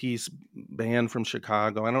 5-piece band from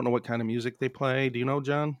Chicago. I don't know what kind of music they play. Do you know,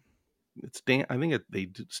 John? It's I think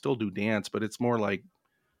still do dance, but it's more like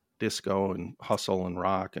disco and hustle and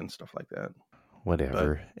rock and stuff like that.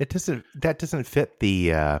 Whatever. That doesn't fit the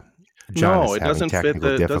No, John is it having doesn't fit technical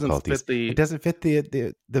the difficulties. the It doesn't fit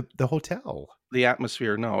the hotel. the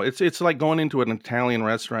atmosphere. No, it's like going into an Italian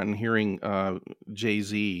restaurant and hearing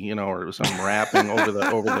Jay-Z, or some rapping over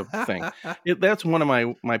the thing. That's one of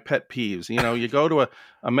my pet peeves. You go to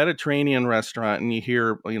a Mediterranean restaurant and you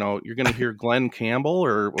hear, you're going to hear Glenn Campbell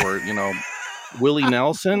or Willie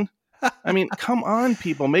Nelson. I mean, come on,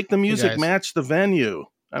 people, make the music guys. match the venue.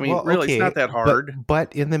 I mean, Well, really, okay, it's not that hard.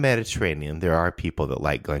 But in the Mediterranean, there are people that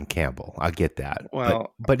like Glen Campbell. I'll get that.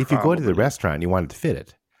 Well, but if you go to the probably. restaurant, you want it to fit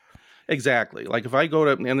it. Exactly. Like if I go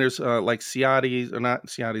to, and there's like Ciati's, or not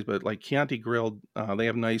Ciati's, but like Chianti Grilled, they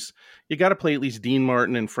have nice, you got to play at least Dean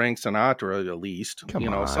Martin and Frank Sinatra at least, Come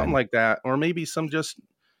something on. like that. Or maybe some just,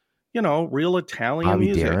 real Italian Bobby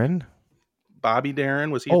music. Darin? Bobby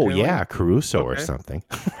Darin, was he Oh, Italian? yeah, Caruso or Okay. something.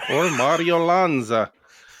 Or Mario Lanza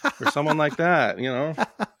or someone like that,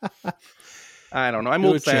 I don't know. I'm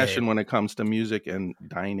Luce. old-fashioned when it comes to music and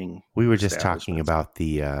dining. We were just talking establishments. about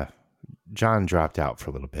the John dropped out for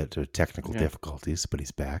a little bit due to technical Yeah. difficulties, but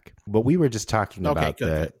he's back. But we were just talking Okay, about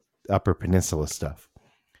good. the Upper Peninsula stuff.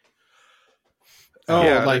 Oh,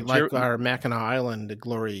 Yeah, like the our Mackinac Island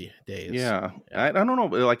glory days. Yeah. I don't know,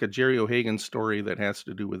 like a Jerry O'Hagan story that has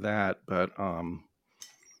to do with that, but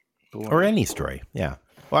boy. Or any story, yeah.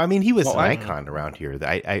 Well, I mean, he was Well, an I- icon around here.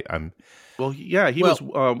 I'm Well, yeah, he Well-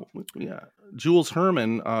 was. Jules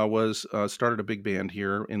Herman was started a big band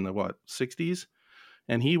here in the 60s,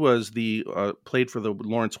 and he was played for the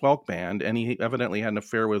Lawrence Welk band, and he evidently had an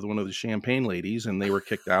affair with one of the Champagne ladies, and they were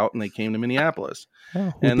kicked out, and they came to Minneapolis,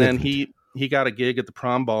 and then he got a gig at the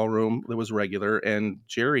Prom Ballroom that was regular, and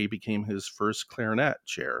Jerry became his first clarinet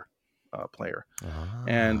chair player,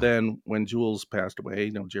 and then when Jules passed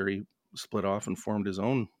away, Jerry split off and formed his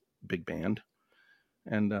own big band.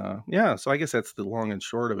 And so I guess that's the long and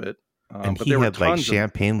short of it. and but he there were had like tons of-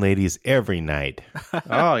 champagne ladies every night.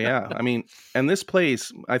 Oh yeah, I mean, and this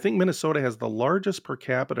place, I think Minnesota has the largest per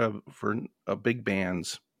capita for big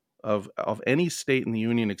bands of any state in the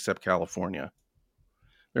union except California.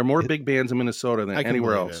 There are more big bands in Minnesota than I can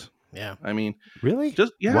anywhere believe else. it. Yeah. I mean, Really?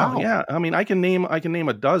 just Wow. yeah. I mean, I can name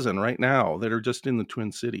a dozen right now that are just in the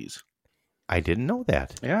Twin Cities. I didn't know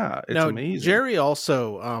that. Yeah, it's now, amazing. Jerry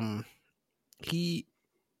also,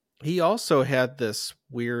 he also had this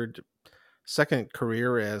weird second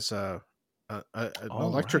career as an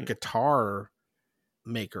electric right. guitar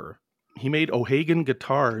maker. He made O'Hagan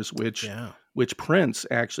guitars, which Yeah. Prince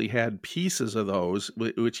actually had pieces of those,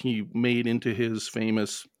 which he made into his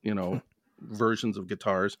famous, versions of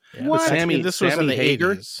guitars. Yeah. What? Sammy- This was in Sammy the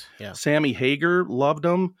Hagar? 80s. Yeah. Sammy Hagar loved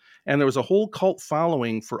them, and there was a whole cult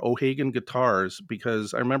following for O'Hagan guitars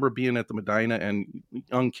because I remember being at the Medina and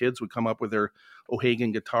young kids would come up with their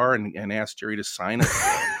O'Hagan guitar and ask Jerry to sign it.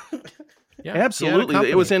 Yeah. He had a Absolutely.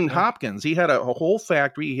 It was company. in Yeah. Hopkins. He had a whole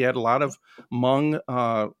factory. He had a lot of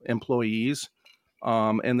Hmong employees.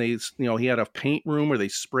 And they, he had a paint room where they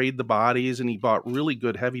sprayed the bodies, and he bought really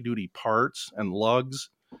good heavy duty parts and lugs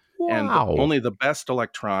and only the best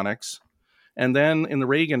electronics. And then in the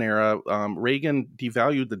Reagan era, Reagan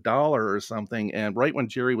devalued the dollar or something. And right when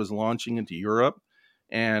Jerry was launching into Europe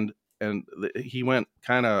and he went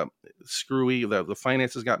kind of screwy, the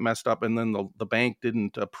finances got messed up, and then the bank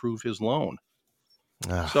didn't approve his loan.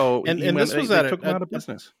 So And they this was took him out of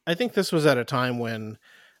business. I think this was at a time when,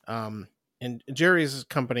 and Jerry's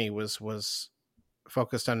company was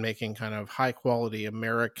focused on making kind of high quality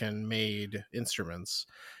American made instruments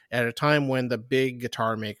at a time when the big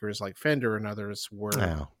guitar makers like Fender and others were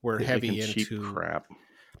They're heavy making cheap into crap.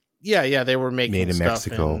 Yeah, they were making Made in stuff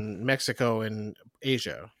Mexico. in Mexico and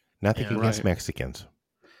Asia. Nothing Yeah. against Right. Mexicans.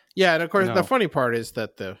 Yeah, and of course No. the funny part is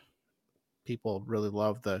that the people really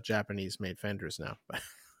love the Japanese made Fenders now.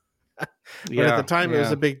 But at the time, it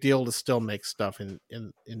was a big deal to still make stuff in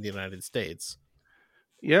the United States.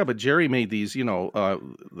 Yeah, but Jerry made these,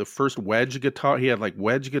 the first wedge guitar. He had like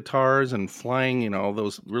wedge guitars and flying,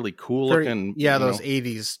 those really cool looking. Those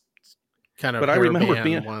 80s kind of But I remember hairband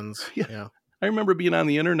being- ones. Yeah. Yeah. I remember being on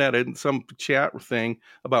the internet in some chat thing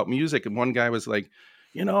about music, and one guy was like,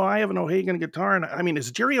 I have an O'Hagan guitar, and I mean,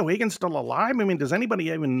 is Jerry O'Hagan still alive? I mean, does anybody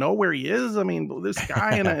even know where he is? I mean, this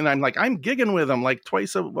guy, and I'm like, I'm gigging with him like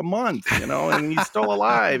twice a month, and he's still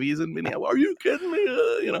alive. He's in Minneapolis. Are you kidding me?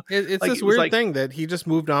 It's Like, this it was weird like- thing that he just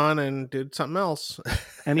moved on and did something else.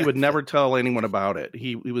 And he would never tell anyone about it.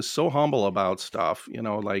 He was so humble about stuff,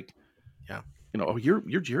 like, Yeah. Oh, you're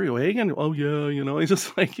Jerry O'Hagan. Oh yeah, he's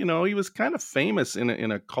just like, he was kind of famous in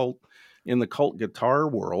the cult guitar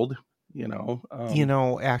world,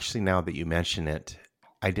 Actually, now that you mention it,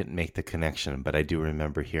 I didn't make the connection, but I do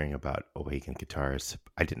remember hearing about O'Hagan guitars.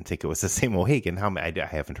 I didn't think it was the same O'Hagan. I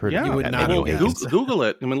haven't heard Yeah, of You would that not many know. O'Hagans. Google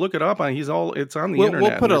it. I mean, look it up. It's on the We'll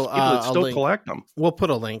internet. put and there's a- people that a still link. collect them. We'll put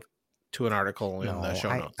a link to an article in the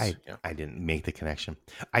show notes. I didn't make the connection.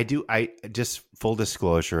 I just full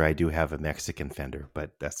disclosure, I do have a Mexican Fender,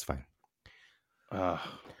 but that's fine. And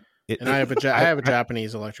I have a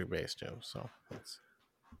Japanese electric bass too. So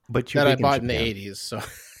but you're that I big in bought in the Japan. 80s. So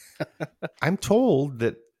I'm told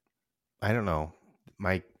that, I don't know,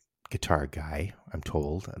 my guitar guy. I'm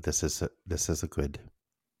told this is a good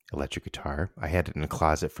electric guitar. I had it in the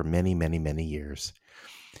closet for many, many, many years,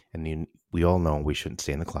 and we all know we shouldn't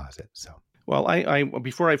stay in the closet. So, Well, I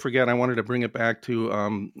before I forget, I wanted to bring it back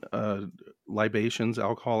to libations,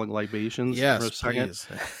 alcoholic libations for a Yes, second. please.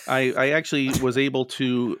 I actually was able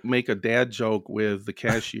to make a dad joke with the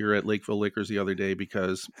cashier at Lakeville Liquors the other day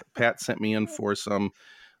because Pat sent me in for some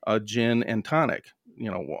gin and tonic,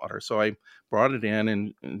 water. So I brought it in,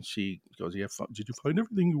 and she goes, "Yeah, did you find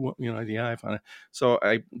everything you want?" Yeah, I found it. So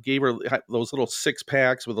I gave her those little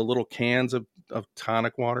 6-packs with the little cans of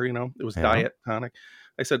tonic water. It was diet tonic.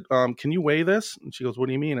 I said, "Can you weigh this?" And she goes, "What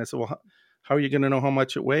do you mean?" I said, "Well, how are you going to know how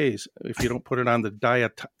much it weighs if you don't put it on the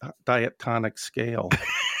diet tonic scale?"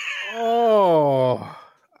 Oh,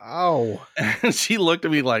 ow. And she looked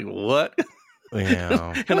at me like, "What?"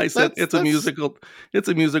 yeah, And I said, That's- it's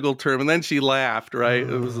a musical term. And then she laughed, right?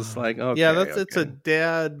 It was just like, okay. Yeah, it's a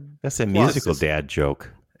dad. that's a Plus, musical it's- dad joke.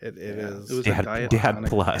 It Yeah, is. it was a Dad diet tonic.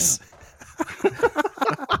 plus.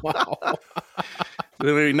 Wow.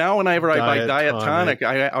 Now, whenever I buy Diet diet tonic.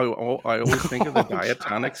 tonic, I always think of the diet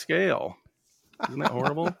tonic scale. Isn't that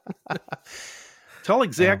horrible?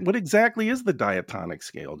 What exactly is the diet tonic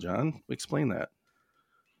scale, John? Explain that.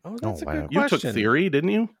 Oh, that's a wow. good You question. took theory, didn't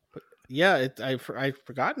you? Yeah, I've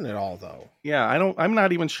forgotten it all though. Yeah, I'm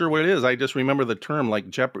not even sure what it is. I just remember the term, like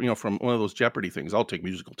Jeopardy, from one of those Jeopardy things. I'll take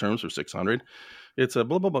musical terms for 600. It's a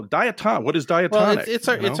blah blah blah. Diet tonic. What is diet Well, tonic? it's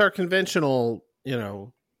our conventional,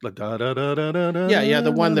 The da da da da da da. yeah,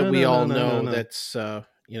 the one that we all na, na, know na, na. that's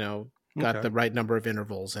got Okay. the right number of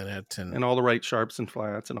intervals in it And all the right sharps and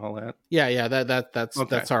flats and all that. yeah, that's Okay.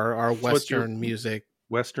 that's our what's your- Western music,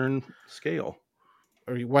 Western scale.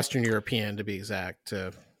 or Western European to be exact,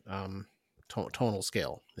 tonal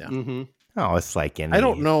scale. Yeah. Mm-hmm. Oh, it's like any. I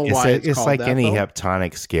don't know why it's it's called like that, any though.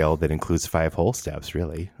 heptonic scale that includes 5 whole steps,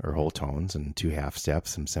 really, or whole tones and 2 half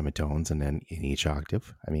steps, some semitones, and then in each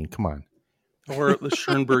octave. I mean, come on. Or the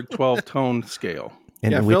Schoenberg 12-tone scale.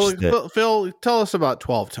 And Yeah, in which Phil, tell us about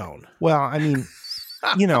 12 tone. well, I mean,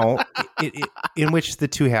 in which the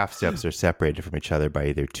 2 half steps are separated from each other by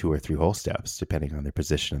either 2 or 3 whole steps, depending on their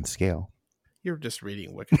position in the scale. You're just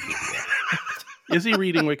reading Wikipedia. Is he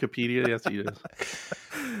reading Wikipedia? Yes, he is.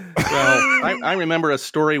 Well, I remember a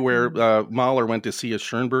story where Mahler went to see a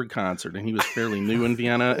Schoenberg concert, and he was fairly new in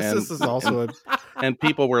Vienna, and This is also and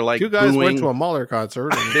people were like two guys booing. went to a Mahler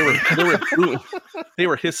concert. And They were booing. They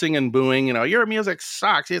were hissing and booing. Your music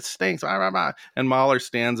sucks. It stinks. Blah, blah, blah. And Mahler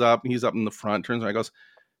stands up. He's up in the front. Turns around and goes,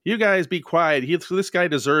 "You guys be quiet. This guy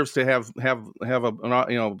deserves to have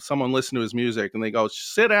someone listen to his music." And they go,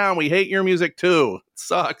 "Sit down. We hate your music too. It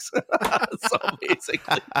sucks." So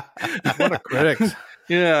basically, what a critic.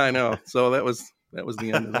 yeah, I know. So that was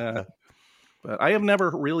the end of that. But I have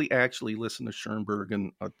never really actually listened to Schoenberg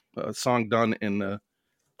and a song done in the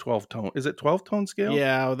 12-tone. Is it 12-tone scale?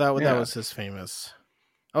 Yeah, that Yeah. was his famous.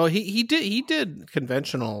 Oh, he did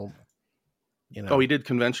conventional. Oh, he did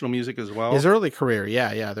conventional music as well. His early career.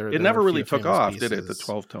 Yeah. There It never were a really few took famous off, did it? The pieces.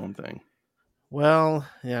 12-tone thing. Well,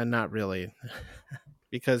 yeah, not really,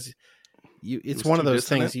 because it's was one of too those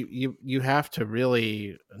things dissonant? you have to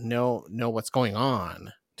really know what's going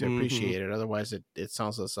on to Mhm. appreciate it. Otherwise, it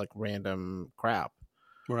sounds just like random crap,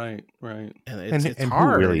 Right. and And it's who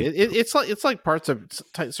hard. really- It's like parts of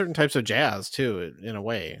certain types of jazz too, in a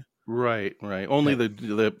way. Right. Only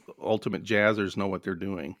the ultimate jazzers know what they're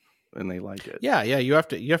doing, and they like it. Yeah. You have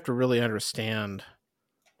to really understand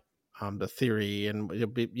the theory, and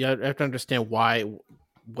you have to understand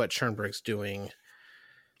what Schoenberg's doing.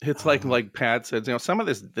 It's like Pat said, some of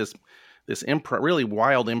this improv, really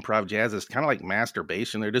wild improv jazz is kind of like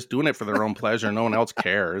masturbation. They're just doing it for their own pleasure. No one else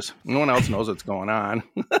cares. No one else knows what's going on.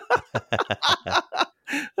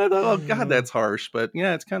 I thought, oh God, that's harsh, but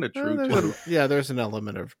yeah, it's kind of true too. There's an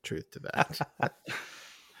element of truth to that.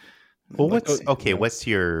 Well, Like, what's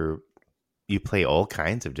your? You play all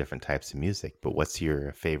kinds of different types of music, but what's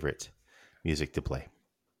your favorite music to play?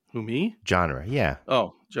 who, me? Genre? Yeah.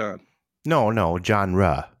 Oh, John. No,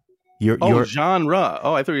 genre. Your genre.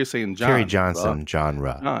 Oh, I thought you were saying John. Kerry Johnson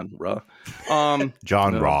genre. Genre.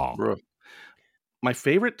 Genre. No. My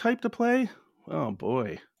favorite type to play? Oh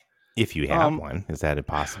boy. If you have Um, one, is that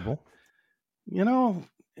impossible?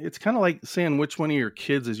 It's kind of like saying which one of your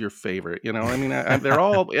kids is your favorite. I mean, they're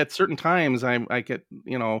all at certain times. I get,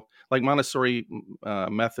 like Montessori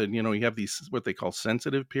method. You have these what they call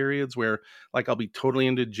sensitive periods where, like, I'll be totally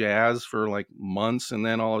into jazz for like months, and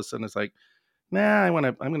then all of a sudden it's like, nah,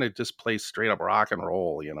 I'm gonna just play straight up rock and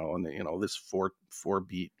roll. And this four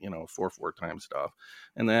beat, 4/4 time stuff,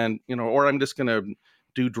 and then or I'm just gonna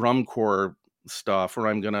do drum corps stuff, or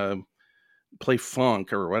I'm gonna play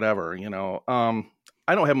funk or whatever, you know.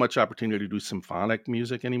 I don't have much opportunity to do symphonic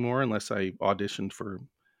music anymore unless I auditioned for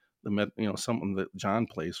something that John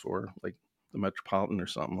plays for, like the Metropolitan or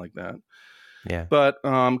something like that. Yeah. But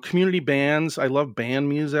community bands, I love band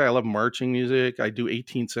music. I love marching music. I do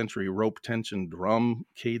 18th century rope tension drum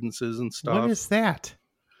cadences and stuff. What is that?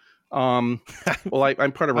 Well,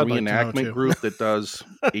 I'm part of a I'd like to know, reenactment too. group that does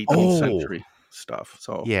 18th century stuff.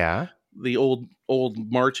 So Yeah. the old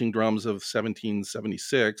marching drums of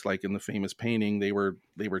 1776, like in the famous painting, they were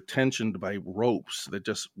tensioned by ropes that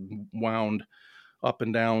just wound up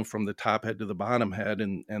and down from the top head to the bottom head,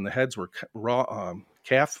 and the heads were raw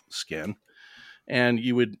calf skin, and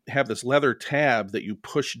you would have this leather tab that you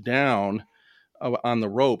push down on the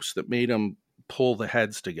ropes that made them pull the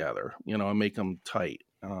heads together, you know, and make them tight.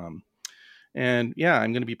 And yeah,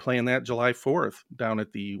 I'm going to be playing that July 4th down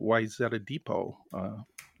at the Wayzata Depot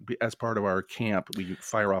as part of our camp. We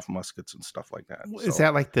fire off muskets and stuff like that. Is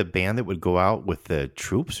that like the band that would go out with the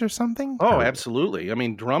troops or something? Oh, Or- absolutely. I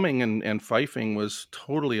mean, drumming and fifing was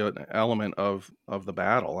totally an element of the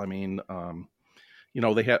battle. I mean, you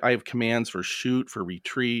know, I have commands for shoot, for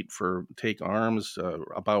retreat, for take arms,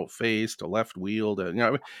 about face, to left wheel, to, you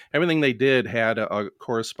know, everything they did had a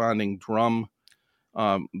corresponding drum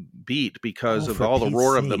beat because of for all the Pete's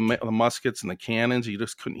roar of the sake. muskets and the cannons. You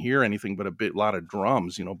just couldn't hear anything but a lot of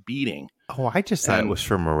drums, you know, beating. Oh, I just thought it And- was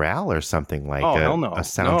for morale or something, like Oh, a, hell no. a No, it was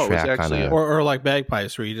soundtrack actually on a... Or like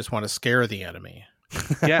bagpipes, where you just want to scare the enemy.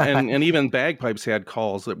 Yeah, and even bagpipes had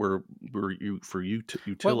calls that were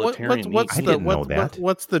utilitarian. What's I didn't know that.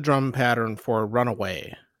 What's the drum pattern for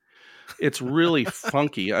Runaway? It's really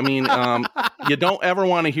funky. I mean, you don't ever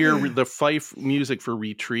want to hear the fife music for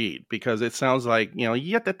Retreat because it sounds like, you know,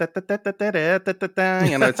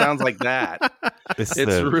 it sounds like that. It's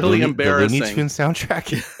It's the really The embarrassing. Looney Tunes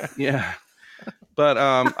soundtrack. Yeah. But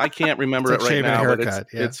I can't remember It's it like right shaving a now. But haircut,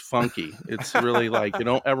 yeah. it's funky. It's really like you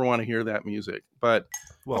don't ever want to hear that music. But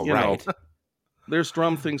Well, you right. know, there's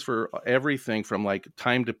drum things for everything from like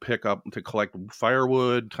time to pick up to collect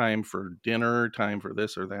firewood, time for dinner, time for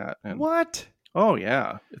this or that. And What? oh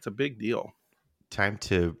yeah, it's a big deal. Time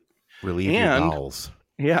to relieve And- your bowels.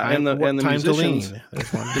 Yeah, and the time musicians to lean.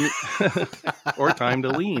 There's one. or time to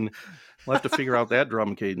lean. We'll have to figure out that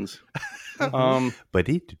drum cadence. But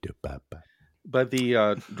But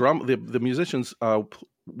the musicians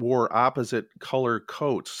wore opposite color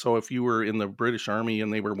coats. So if you were in the British Army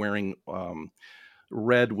and they were wearing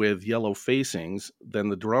red with yellow facings, then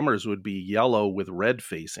the drummers would be yellow with red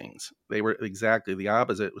facings. They were exactly the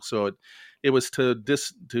opposite. So it was to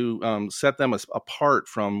set them apart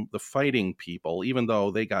from the fighting people, even though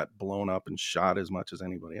they got blown up and shot as much as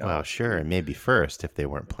anybody else. well, sure, and maybe first if they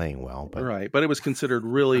weren't playing well. But Right, but it was considered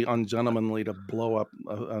really ungentlemanly to blow up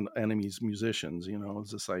an enemy's musicians. You know,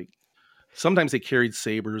 it's just like sometimes they carried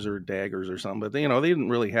sabers or daggers or something, but they didn't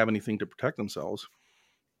really have anything to protect themselves.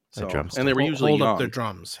 A So, drumstick. and they were usually hold young. up their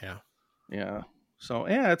drums. Yeah. Yeah. So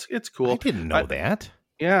yeah, it's cool. I didn't know that.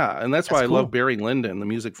 Yeah, and that's why That's I love cool. Barry Lyndon, the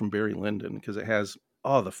music from Barry Lyndon, because it has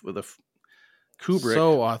the Kubrick.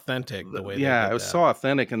 So authentic the way. yeah, they did it was that. so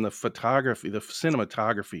authentic, and the photography, the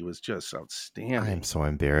cinematography was just outstanding. I'm so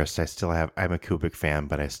embarrassed. I'm a Kubrick fan,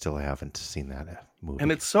 but I still haven't seen that movie.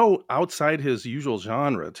 And it's so outside his usual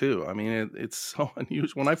genre too. I mean, it's so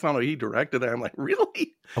unusual. When I found out he directed that, I'm like,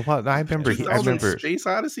 really? well, I remember. I 2000 remember. Space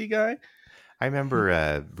Odyssey guy. I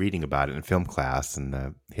remember reading about it in film class,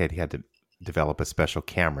 and he had to develop a special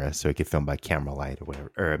camera so he could film by candlelight or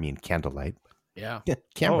whatever. Or I mean, candlelight. Yeah.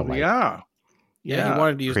 Candlelight. Yeah. Yeah. He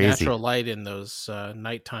wanted to use Crazy. natural light in those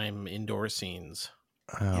nighttime indoor scenes.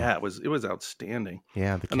 Oh, Yeah, it was outstanding.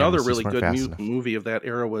 yeah. The Another cameras really just good weren't fast enough. movie of that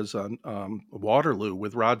era was Waterloo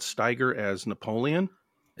with Rod Steiger as Napoleon.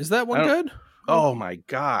 Is that one I good? Oh my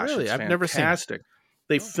gosh! Really? It's I've never seen it. fantastic.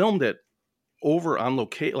 They filmed it over on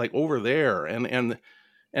location, like over there, and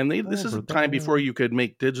this is a Over time there. before you could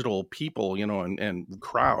make digital people, and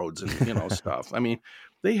crowds and stuff. I mean,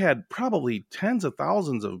 they had probably tens of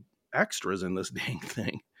thousands of extras in this dang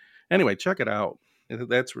thing. Anyway, check it out.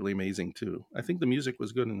 That's really amazing too. I think the music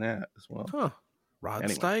was good in that as well. Huh. Rod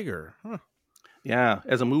Anyway. Steiger. Huh. Yeah,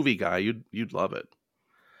 as a movie guy, you'd love it.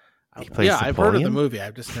 He plays Yeah, I've heard of the Napoleon? movie.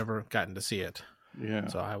 I've just never gotten to see it. Yeah,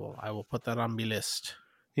 So I will put that on my list.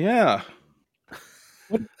 yeah.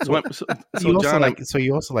 So, You also John, so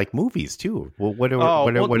you also like movies too. Well, what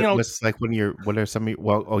are some?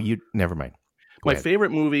 You never mind. Go my ahead.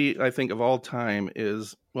 favorite movie, I think, of all time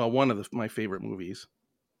is one of my favorite movies,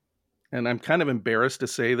 and I'm kind of embarrassed to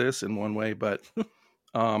say this in one way, but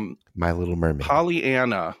My Little Mermaid.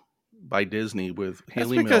 Pollyanna by Disney with That's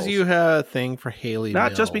Haley because Mills. you had a thing for Haley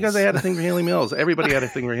Not Mills. just because I had a thing for Haley Mills. Everybody had a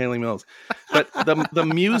thing for Haley Mills. But the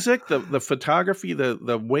music, the photography,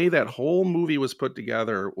 the way that whole movie was put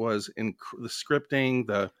together was the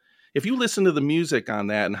scripting. If you listen to the music on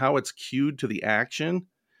that and how it's cued to the action,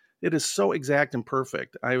 it is so exact and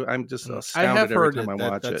perfect. I'm just astounded every time I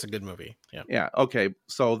watch it. That's a good movie. Yeah. Yeah. Okay.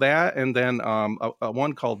 So that, and then a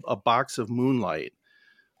one called A Box of Moonlight.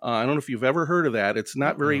 I don't know if you've ever heard of that. It's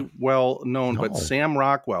not very well known, but Sam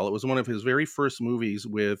Rockwell. It was one of his very first movies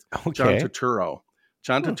with John Turturro.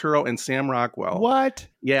 John Turturro and Sam Rockwell. What?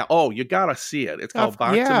 Yeah. Oh, you gotta see it. It's called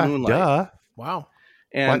Box of Moonlight. Duh. Wow.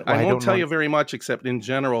 And I won't tell you very much, except in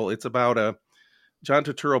general, it's about John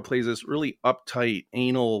Turturro plays this really uptight,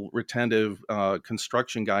 anal, retentive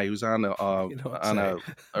construction guy who's on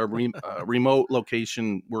a remote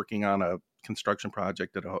location working on a construction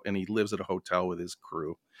project and he lives at a hotel with his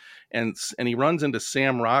crew, and he runs into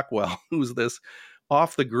Sam Rockwell, who's this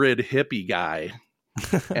off the grid hippie guy,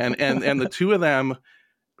 and the two of them,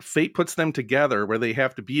 fate puts them together where they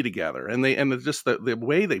have to be together, and just the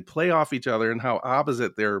way they play off each other and how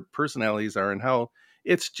opposite their personalities are, and how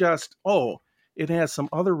it's just it has some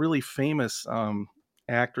other really famous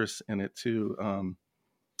actress in it too.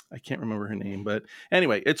 I can't remember her name, but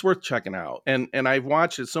anyway, it's worth checking out. And I've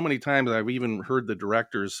watched it so many times that I've even heard the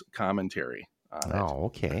director's commentary on it. Oh,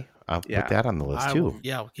 okay. I'll put that on the list too.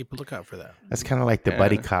 We'll keep a lookout for that. That's kind of like the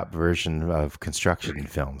buddy cop version of construction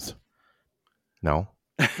films. No?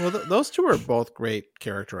 Well, those two are both great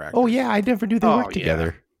character actors. Oh, yeah. I never knew they worked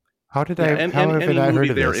together. How did I? How have I heard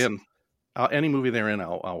of this? Any movie they're in,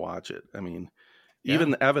 I'll watch it. I mean,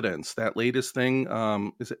 even The Evidence, that latest thing,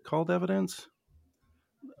 is it called Evidence?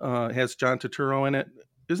 Has John Turturro in it.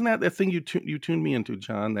 Isn't that the thing you tuned me into,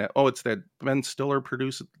 John? It's that Ben Stiller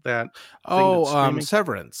produced that.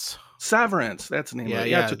 Severance. Severance, that's the name of it.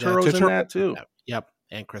 Yeah, Turturro's in that too. Yep,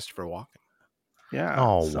 and Christopher Walken. Yeah.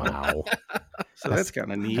 Oh, wow. So that's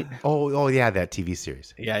kind of neat. Oh, yeah, that TV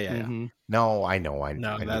series. Yeah. Mm-hmm. No, I know. I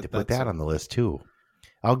need to put that on the list too.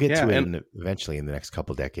 I'll get to it eventually in the next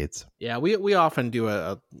couple decades. Yeah, we often do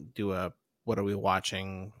a what are we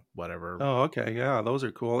watching? Whatever. Oh, okay. Yeah, those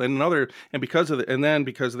are cool. And because of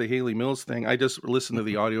the Haley Mills thing, I just listened to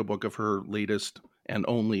the audiobook of her latest and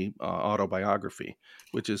only autobiography,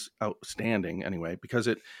 which is outstanding anyway, because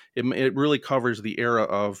it really covers the era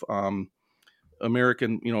of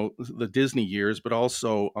American, the Disney years, but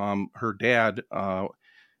also her dad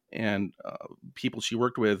and people she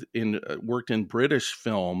worked with worked in British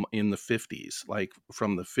film in the 50s, like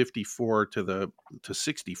from the 54 to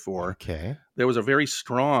 64. Okay. There was a very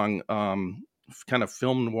strong kind of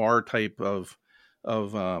film noir type of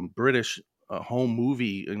British home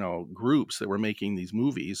movie, groups that were making these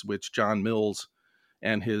movies, which John Mills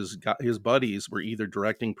and his buddies were either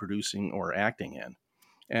directing, producing, or acting in.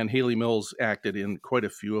 And Haley Mills acted in quite a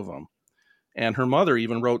few of them. And her mother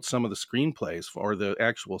even wrote some of the screenplays or the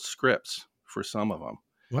actual scripts for some of them.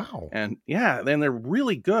 Wow. And then they're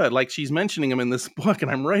really good. Like she's mentioning them in this book,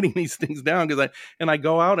 and I'm writing these things down because I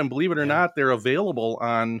go out and believe it or not, they're available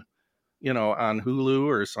on Hulu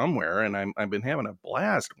or somewhere. And I've been having a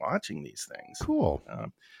blast watching these things. Cool.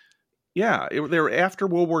 They were after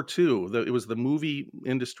World War II. It was the movie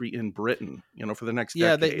industry in Britain, for the next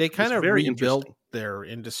decade. They kind of rebuilt their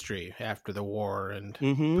industry after the war and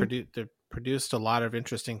produced a lot of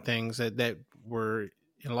interesting things that were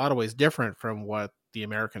in a lot of ways different from what the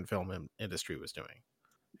American film industry was doing.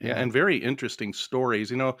 Yeah, and very interesting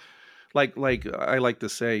stories. Like I like to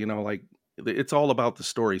say, it's all about the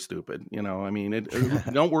story, stupid.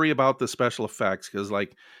 Don't worry about the special effects, because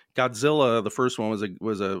like Godzilla, the first one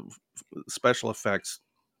was a special effects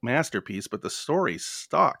masterpiece, but the story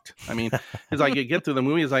sucked. I mean, it's like you get through the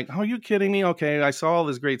movie, it's like, oh, are you kidding me? Okay, I saw all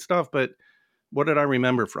this great stuff, but what did I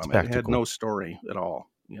remember from it? It had no story at all.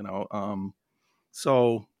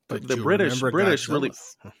 So the British really,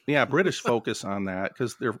 British focus on that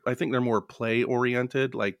because I think they're more play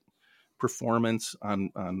oriented, like performance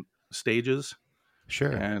on stages.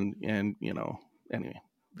 Sure. And anyway,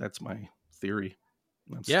 that's my theory.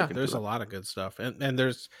 There's a lot of good stuff, and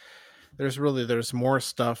there's more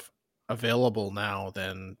stuff available now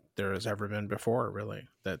than there has ever been before, really,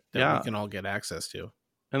 that we can all get access to.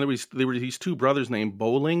 And there were these two brothers named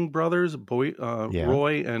Bowling brothers,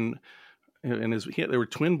 Roy and they were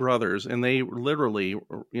twin brothers, and they literally,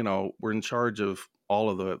 were in charge of all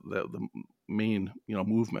of the main,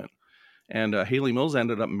 movement. And Haley Mills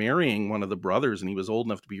ended up marrying one of the brothers, and he was old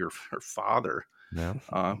enough to be her father. Yeah.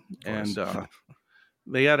 And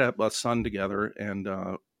they had a son together, and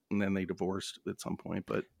then they divorced at some point.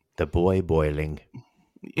 But the boy boiling.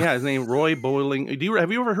 Yeah, his name Roy Bowling. Have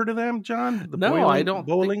you ever heard of them, John? The No, I don't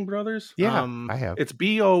Bowling Brothers. Yeah, I have. It's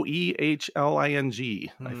Boehling. I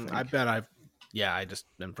think. I bet I just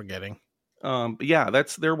am forgetting. But yeah,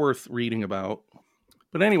 they're worth reading about.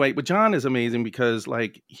 But anyway, but John is amazing because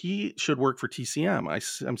like he should work for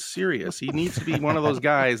TCM. I'm serious. He needs to be one of those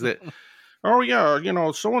guys that, oh yeah,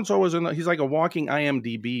 so and so was in. He's like a walking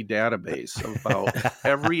IMDb database about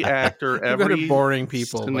every actor, every boring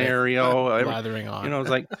people scenario, lathering on. It's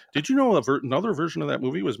like, did you know another version of that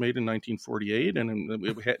movie was made in 1948 and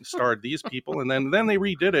it had starred these people, and then they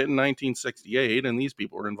redid it in 1968, and these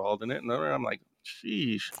people were involved in it, and I'm like,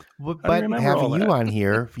 sheesh. But having you on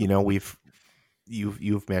here,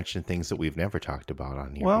 you've mentioned things that we've never talked about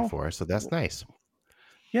on here before, so that's nice.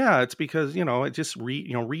 Yeah, it's because it just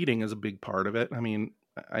reading is a big part of it. I mean,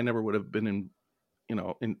 I never would have been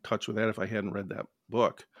in touch with that if I hadn't read that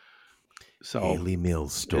book. So Hayley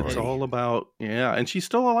Mills' story. It's all about and she's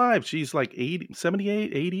still alive. She's like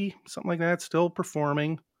 78, 80, something like that, still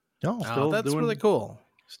performing. That's really cool.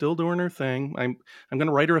 Still doing her thing. I'm going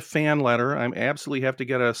to write her a fan letter. I absolutely have to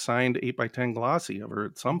get a signed 8x10 glossy of her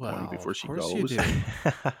at some point before she goes.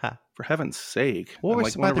 For heaven's sake. What were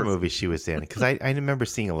some other movies she was in? Because I remember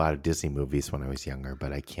seeing a lot of Disney movies when I was younger,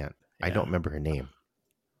 but I don't remember her name.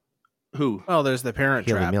 Who? Oh, there's The Parent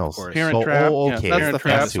Hayley Trap, Mills. of course. Parent Trap. Okay. Yeah, that's the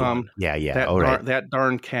Trap. Yeah. That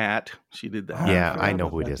darn cat. She did that. Yeah, I know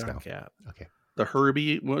who it is now. Cat. Okay. The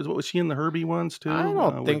Herbie was she in the Herbie ones too? I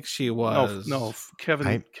don't think she was. No,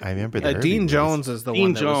 Kevin. I remember the Herbie Dean ones. Jones is the Dean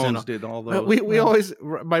one that Jones was in. did all those. We always,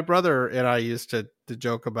 my brother and I used to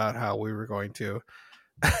joke about how we were going to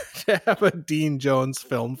have a Dean Jones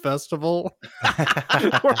film festival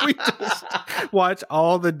where we just watch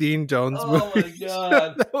all the Dean Jones movies. Oh my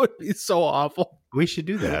God. That would be so awful. We should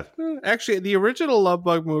do that. Actually, the original Love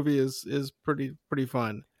Bug movie is pretty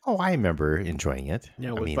fun. Oh, I remember enjoying it.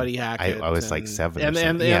 Yeah, with Buddy Hackett. I was like 7 or and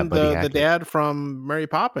something. the dad from Mary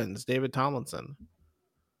Poppins, David Tomlinson,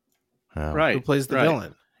 right, who plays the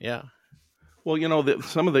villain. Yeah. Well,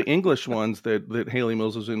 some of the English ones that Hayley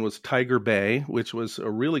Mills was in was Tiger Bay, which was a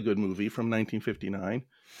really good movie from 1959,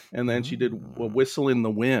 and then she did A Whistle in the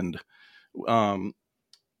Wind.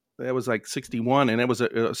 That was like 61, and it was a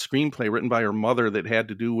screenplay written by her mother that had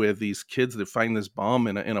to do with these kids that find this bum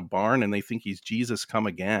in a barn, and they think he's Jesus come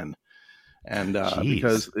again. And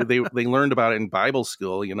because they learned about it in Bible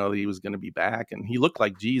school, that he was going to be back, and he looked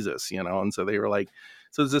like Jesus, and so they were like,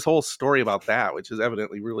 so there's this whole story about that, which is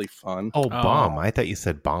evidently really fun. Oh, bomb! I thought you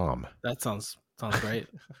said bomb. That sounds great.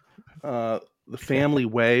 The Family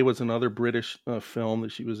Way was another British film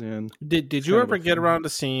that she was in. Did you ever get around to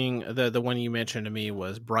seeing the one you mentioned to me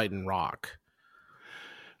was Brighton Rock?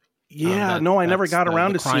 Yeah, no, I never got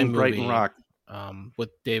around to seeing Brighton Rock. With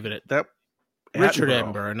David Richard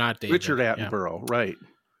Attenborough, not David. Richard Attenborough, right.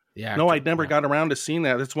 Yeah. No, I never got around to seeing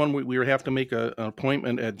that. That's one we have to make an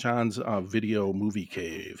appointment at John's video movie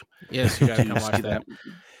cave. Yes, you got to come watch that.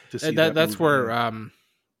 That's movie. Where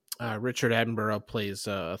Richard Attenborough plays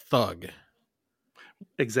a thug.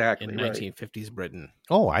 Exactly. In 1950s Britain.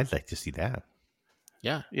 Oh, I'd like to see that.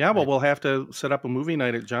 Yeah. Yeah, well, we'll have to set up a movie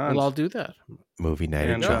night at John's. Well, I'll do that. Movie night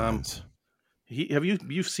at John's.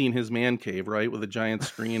 You've seen his man cave, right? With a giant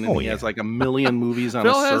screen, and he has like a million movies on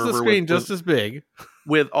Phil a server. has the screen just as big.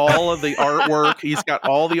 With all of the artwork. He's got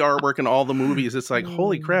all the artwork and all the movies. It's like,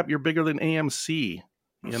 holy crap, you're bigger than AMC,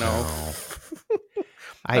 I don't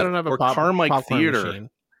have a Carmike Theater. Machine.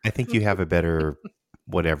 I think you have a better,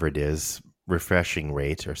 whatever it is, refreshing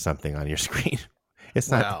rate or something on your screen. It's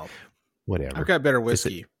not, whatever. I've got better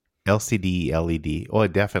whiskey. LCD, LED. Oh,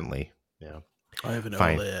 definitely. Yeah. I have an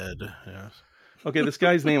OLED. Yes. Okay, this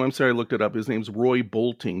guy's name, I'm sorry, I looked it up. His name's Roy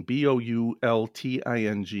Bolting, Boulting. He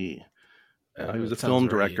was a film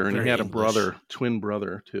director, and he had a twin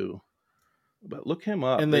brother, too. But look him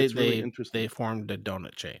up. And it's really interesting. They formed a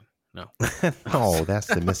donut chain. No. Oh, that's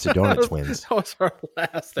the Mr. Donut twins. That was our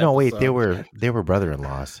last episode. No, wait, they were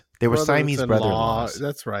brother-in-laws. They were Siamese brother-in-laws.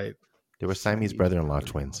 That's right. They were Siamese brother-in-law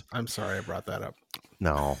twins. I'm sorry I brought that up.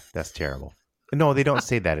 No, that's terrible. No, they don't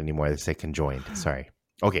say that anymore. They say conjoined. Sorry.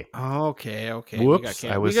 Okay. Okay. Whoops.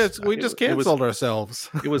 We just canceled ourselves.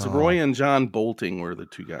 It was Roy and John Bolting were the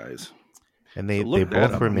two guys. And they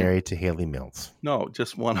both were married to Hayley Mills. No,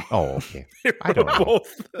 just one. Oh, okay. I don't know.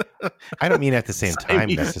 Both. I don't mean at the same time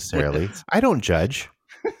necessarily. I don't judge.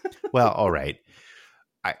 Well, all right.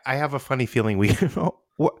 I have a funny feeling we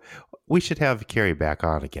should have Carrie back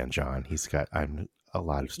on again, John. He's got a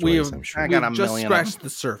lot of stories, I'm sure. I got We've just scratched the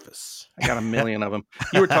surface. I got a million of them.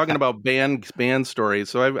 You were talking about band stories,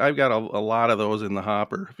 so I've got a lot of those in the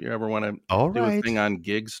hopper. If you ever want to do a thing on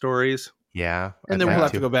gig stories. Yeah. And then we'll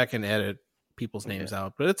have to go back and edit people's names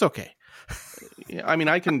out, but it's okay. Yeah, I mean,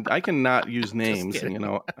 I can not use names, kidding. you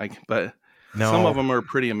know, but No. some of them are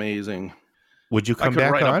pretty amazing. Would you I come could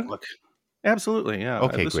back write a on? book. Absolutely, yeah.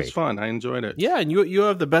 Okay, this was great. fun. I enjoyed it. Yeah, and you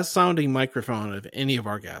have the best sounding microphone of any of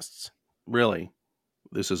our guests. Really,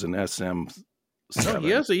 this is an SM7. No,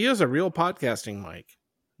 he has a real podcasting mic.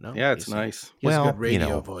 No, Yeah, it's he's- nice. He has a Well, good radio you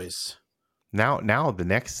know. voice. Now the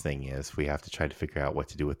next thing is we have to try to figure out what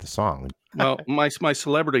to do with the song. Well, my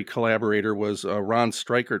celebrity collaborator was Ron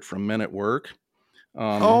Strikert from Men at Work.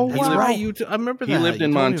 That's wow. right. I remember that. He lived You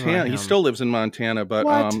in told me about Montana. He him. still lives in Montana, but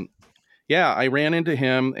What? yeah, I ran into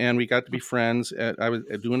him and we got to be friends. I was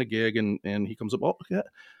doing a gig and he comes up. Oh, yeah,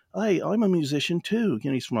 hey, I'm a musician too. You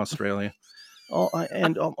know, he's from Australia. Oh,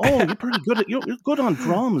 you're pretty good you're good on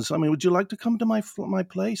drums. I mean, would you like to come to my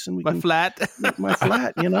place and we my can flat. my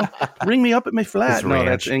flat? You know, ring me up at my flat. His No, ranch.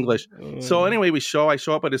 that's English. So anyway, I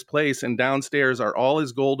show up at his place, and downstairs are all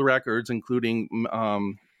his gold records, including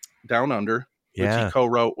Down Under, which Yeah. he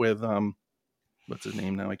co-wrote with what's his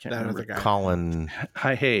name now? I can't That remember. other guy. Colin.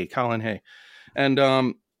 Colin Hay.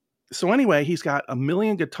 And so anyway, he's got a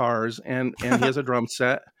million guitars and he has a drum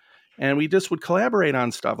set. And we just would collaborate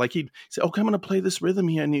on stuff. Like he'd say, "Okay, I'm going to play this rhythm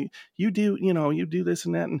here, and you do this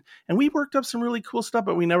and that." And we worked up some really cool stuff,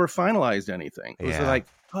 but we never finalized anything. It was Yeah. like,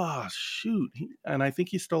 oh shoot! And I think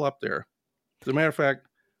he's still up there. As a matter of fact,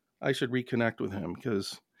 I should reconnect with him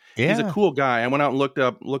because Yeah. he's a cool guy. I went out and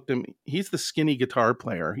looked him. He's the skinny guitar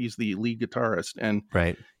player. He's the lead guitarist, and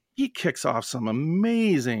Right. he kicks off some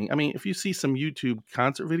amazing. I mean, if you see some YouTube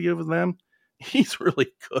concert video of them, he's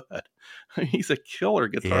really good. He's a killer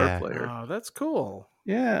guitar Yeah. player. Oh, that's cool.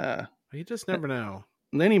 Yeah. You just never know.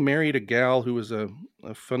 And then he married a gal who was a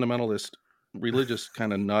fundamentalist, religious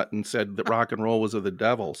kind of nut, and said that rock and roll was of the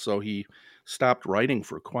devil. So he stopped writing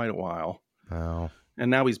for quite a while, Oh, and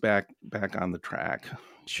now he's back on the track.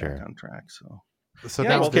 sure. Back on track. So So Yeah,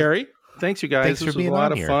 that Thanks, was well, Carrie. thanks, you guys. Thanks this for was being a lot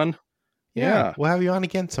on of here. fun. Yeah. We'll have you on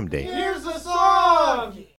again someday. Here's a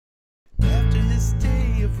song! After his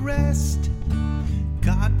day of rest,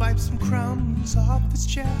 God wiped some crumbs off his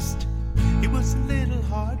chest. He was a little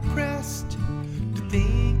hard pressed to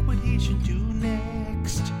think what he should do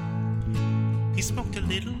next. He smoked a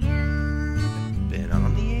little herb, but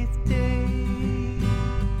on the 8th day,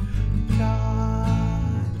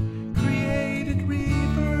 God created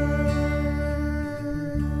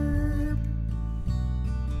reverb.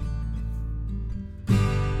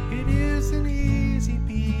 It isn't easy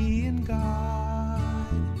being God.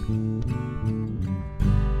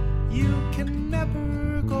 You can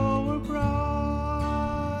never go abroad.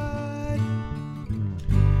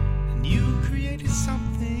 And you created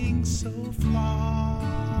something so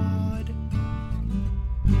flawed.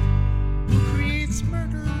 Who creates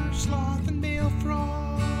murder, sloth, and mail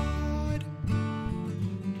fraud?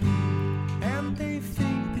 And they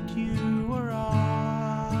think that you are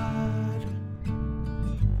odd.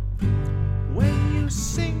 When you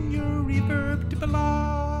sing your reverb to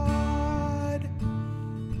ballad.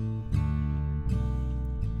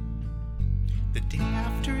 The day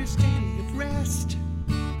after his day of rest,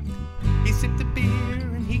 he sipped a beer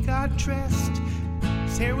and he got dressed.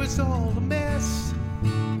 His hair was all a mess.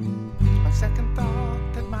 On second thought,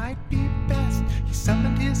 that might be best. He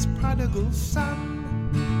summoned his prodigal son,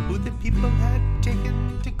 who the people had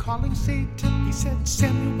taken to calling Satan. He said,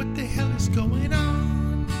 "Samuel, what the hell is going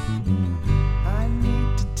on? I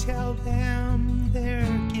need to tell them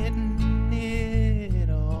they're getting it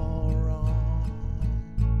all wrong."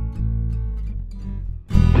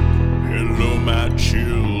 Hello, my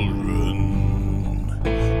children.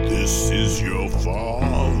 This is your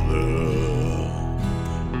father.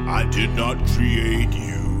 I did not create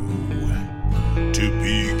you to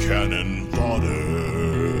be cannon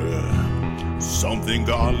fodder. Something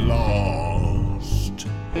got lost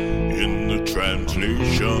in the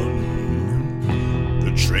translation.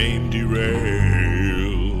 The train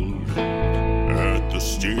derailed at the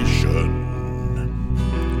station.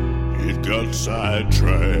 It got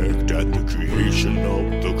sidetracked at the creation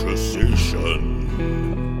of the crustacean.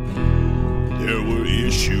 There were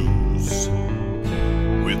issues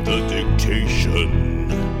with the dictation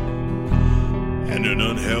and an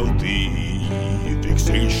unhealthy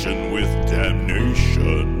fixation with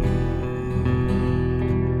damnation.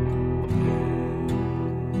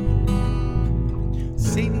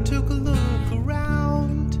 Satan took a look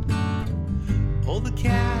around. All the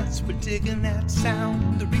cats were digging that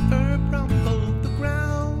sound. The reverb rumbled the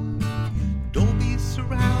ground. Dolby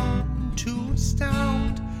surround to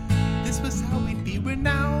astound. This was how we'd be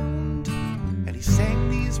renowned. And he sang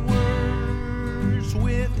these words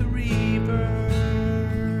with reverb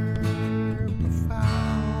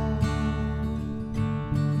profound.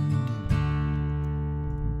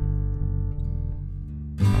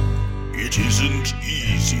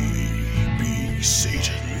 mighty be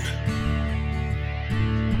Satan.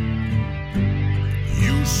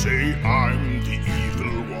 You say I'm the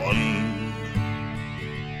evil one.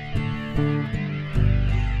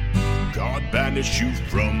 God banished you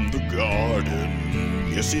from the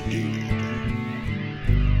garden, yes it did.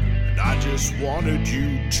 And I just wanted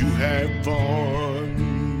you to have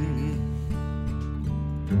fun.